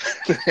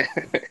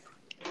 it.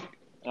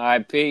 All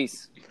right,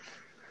 peace.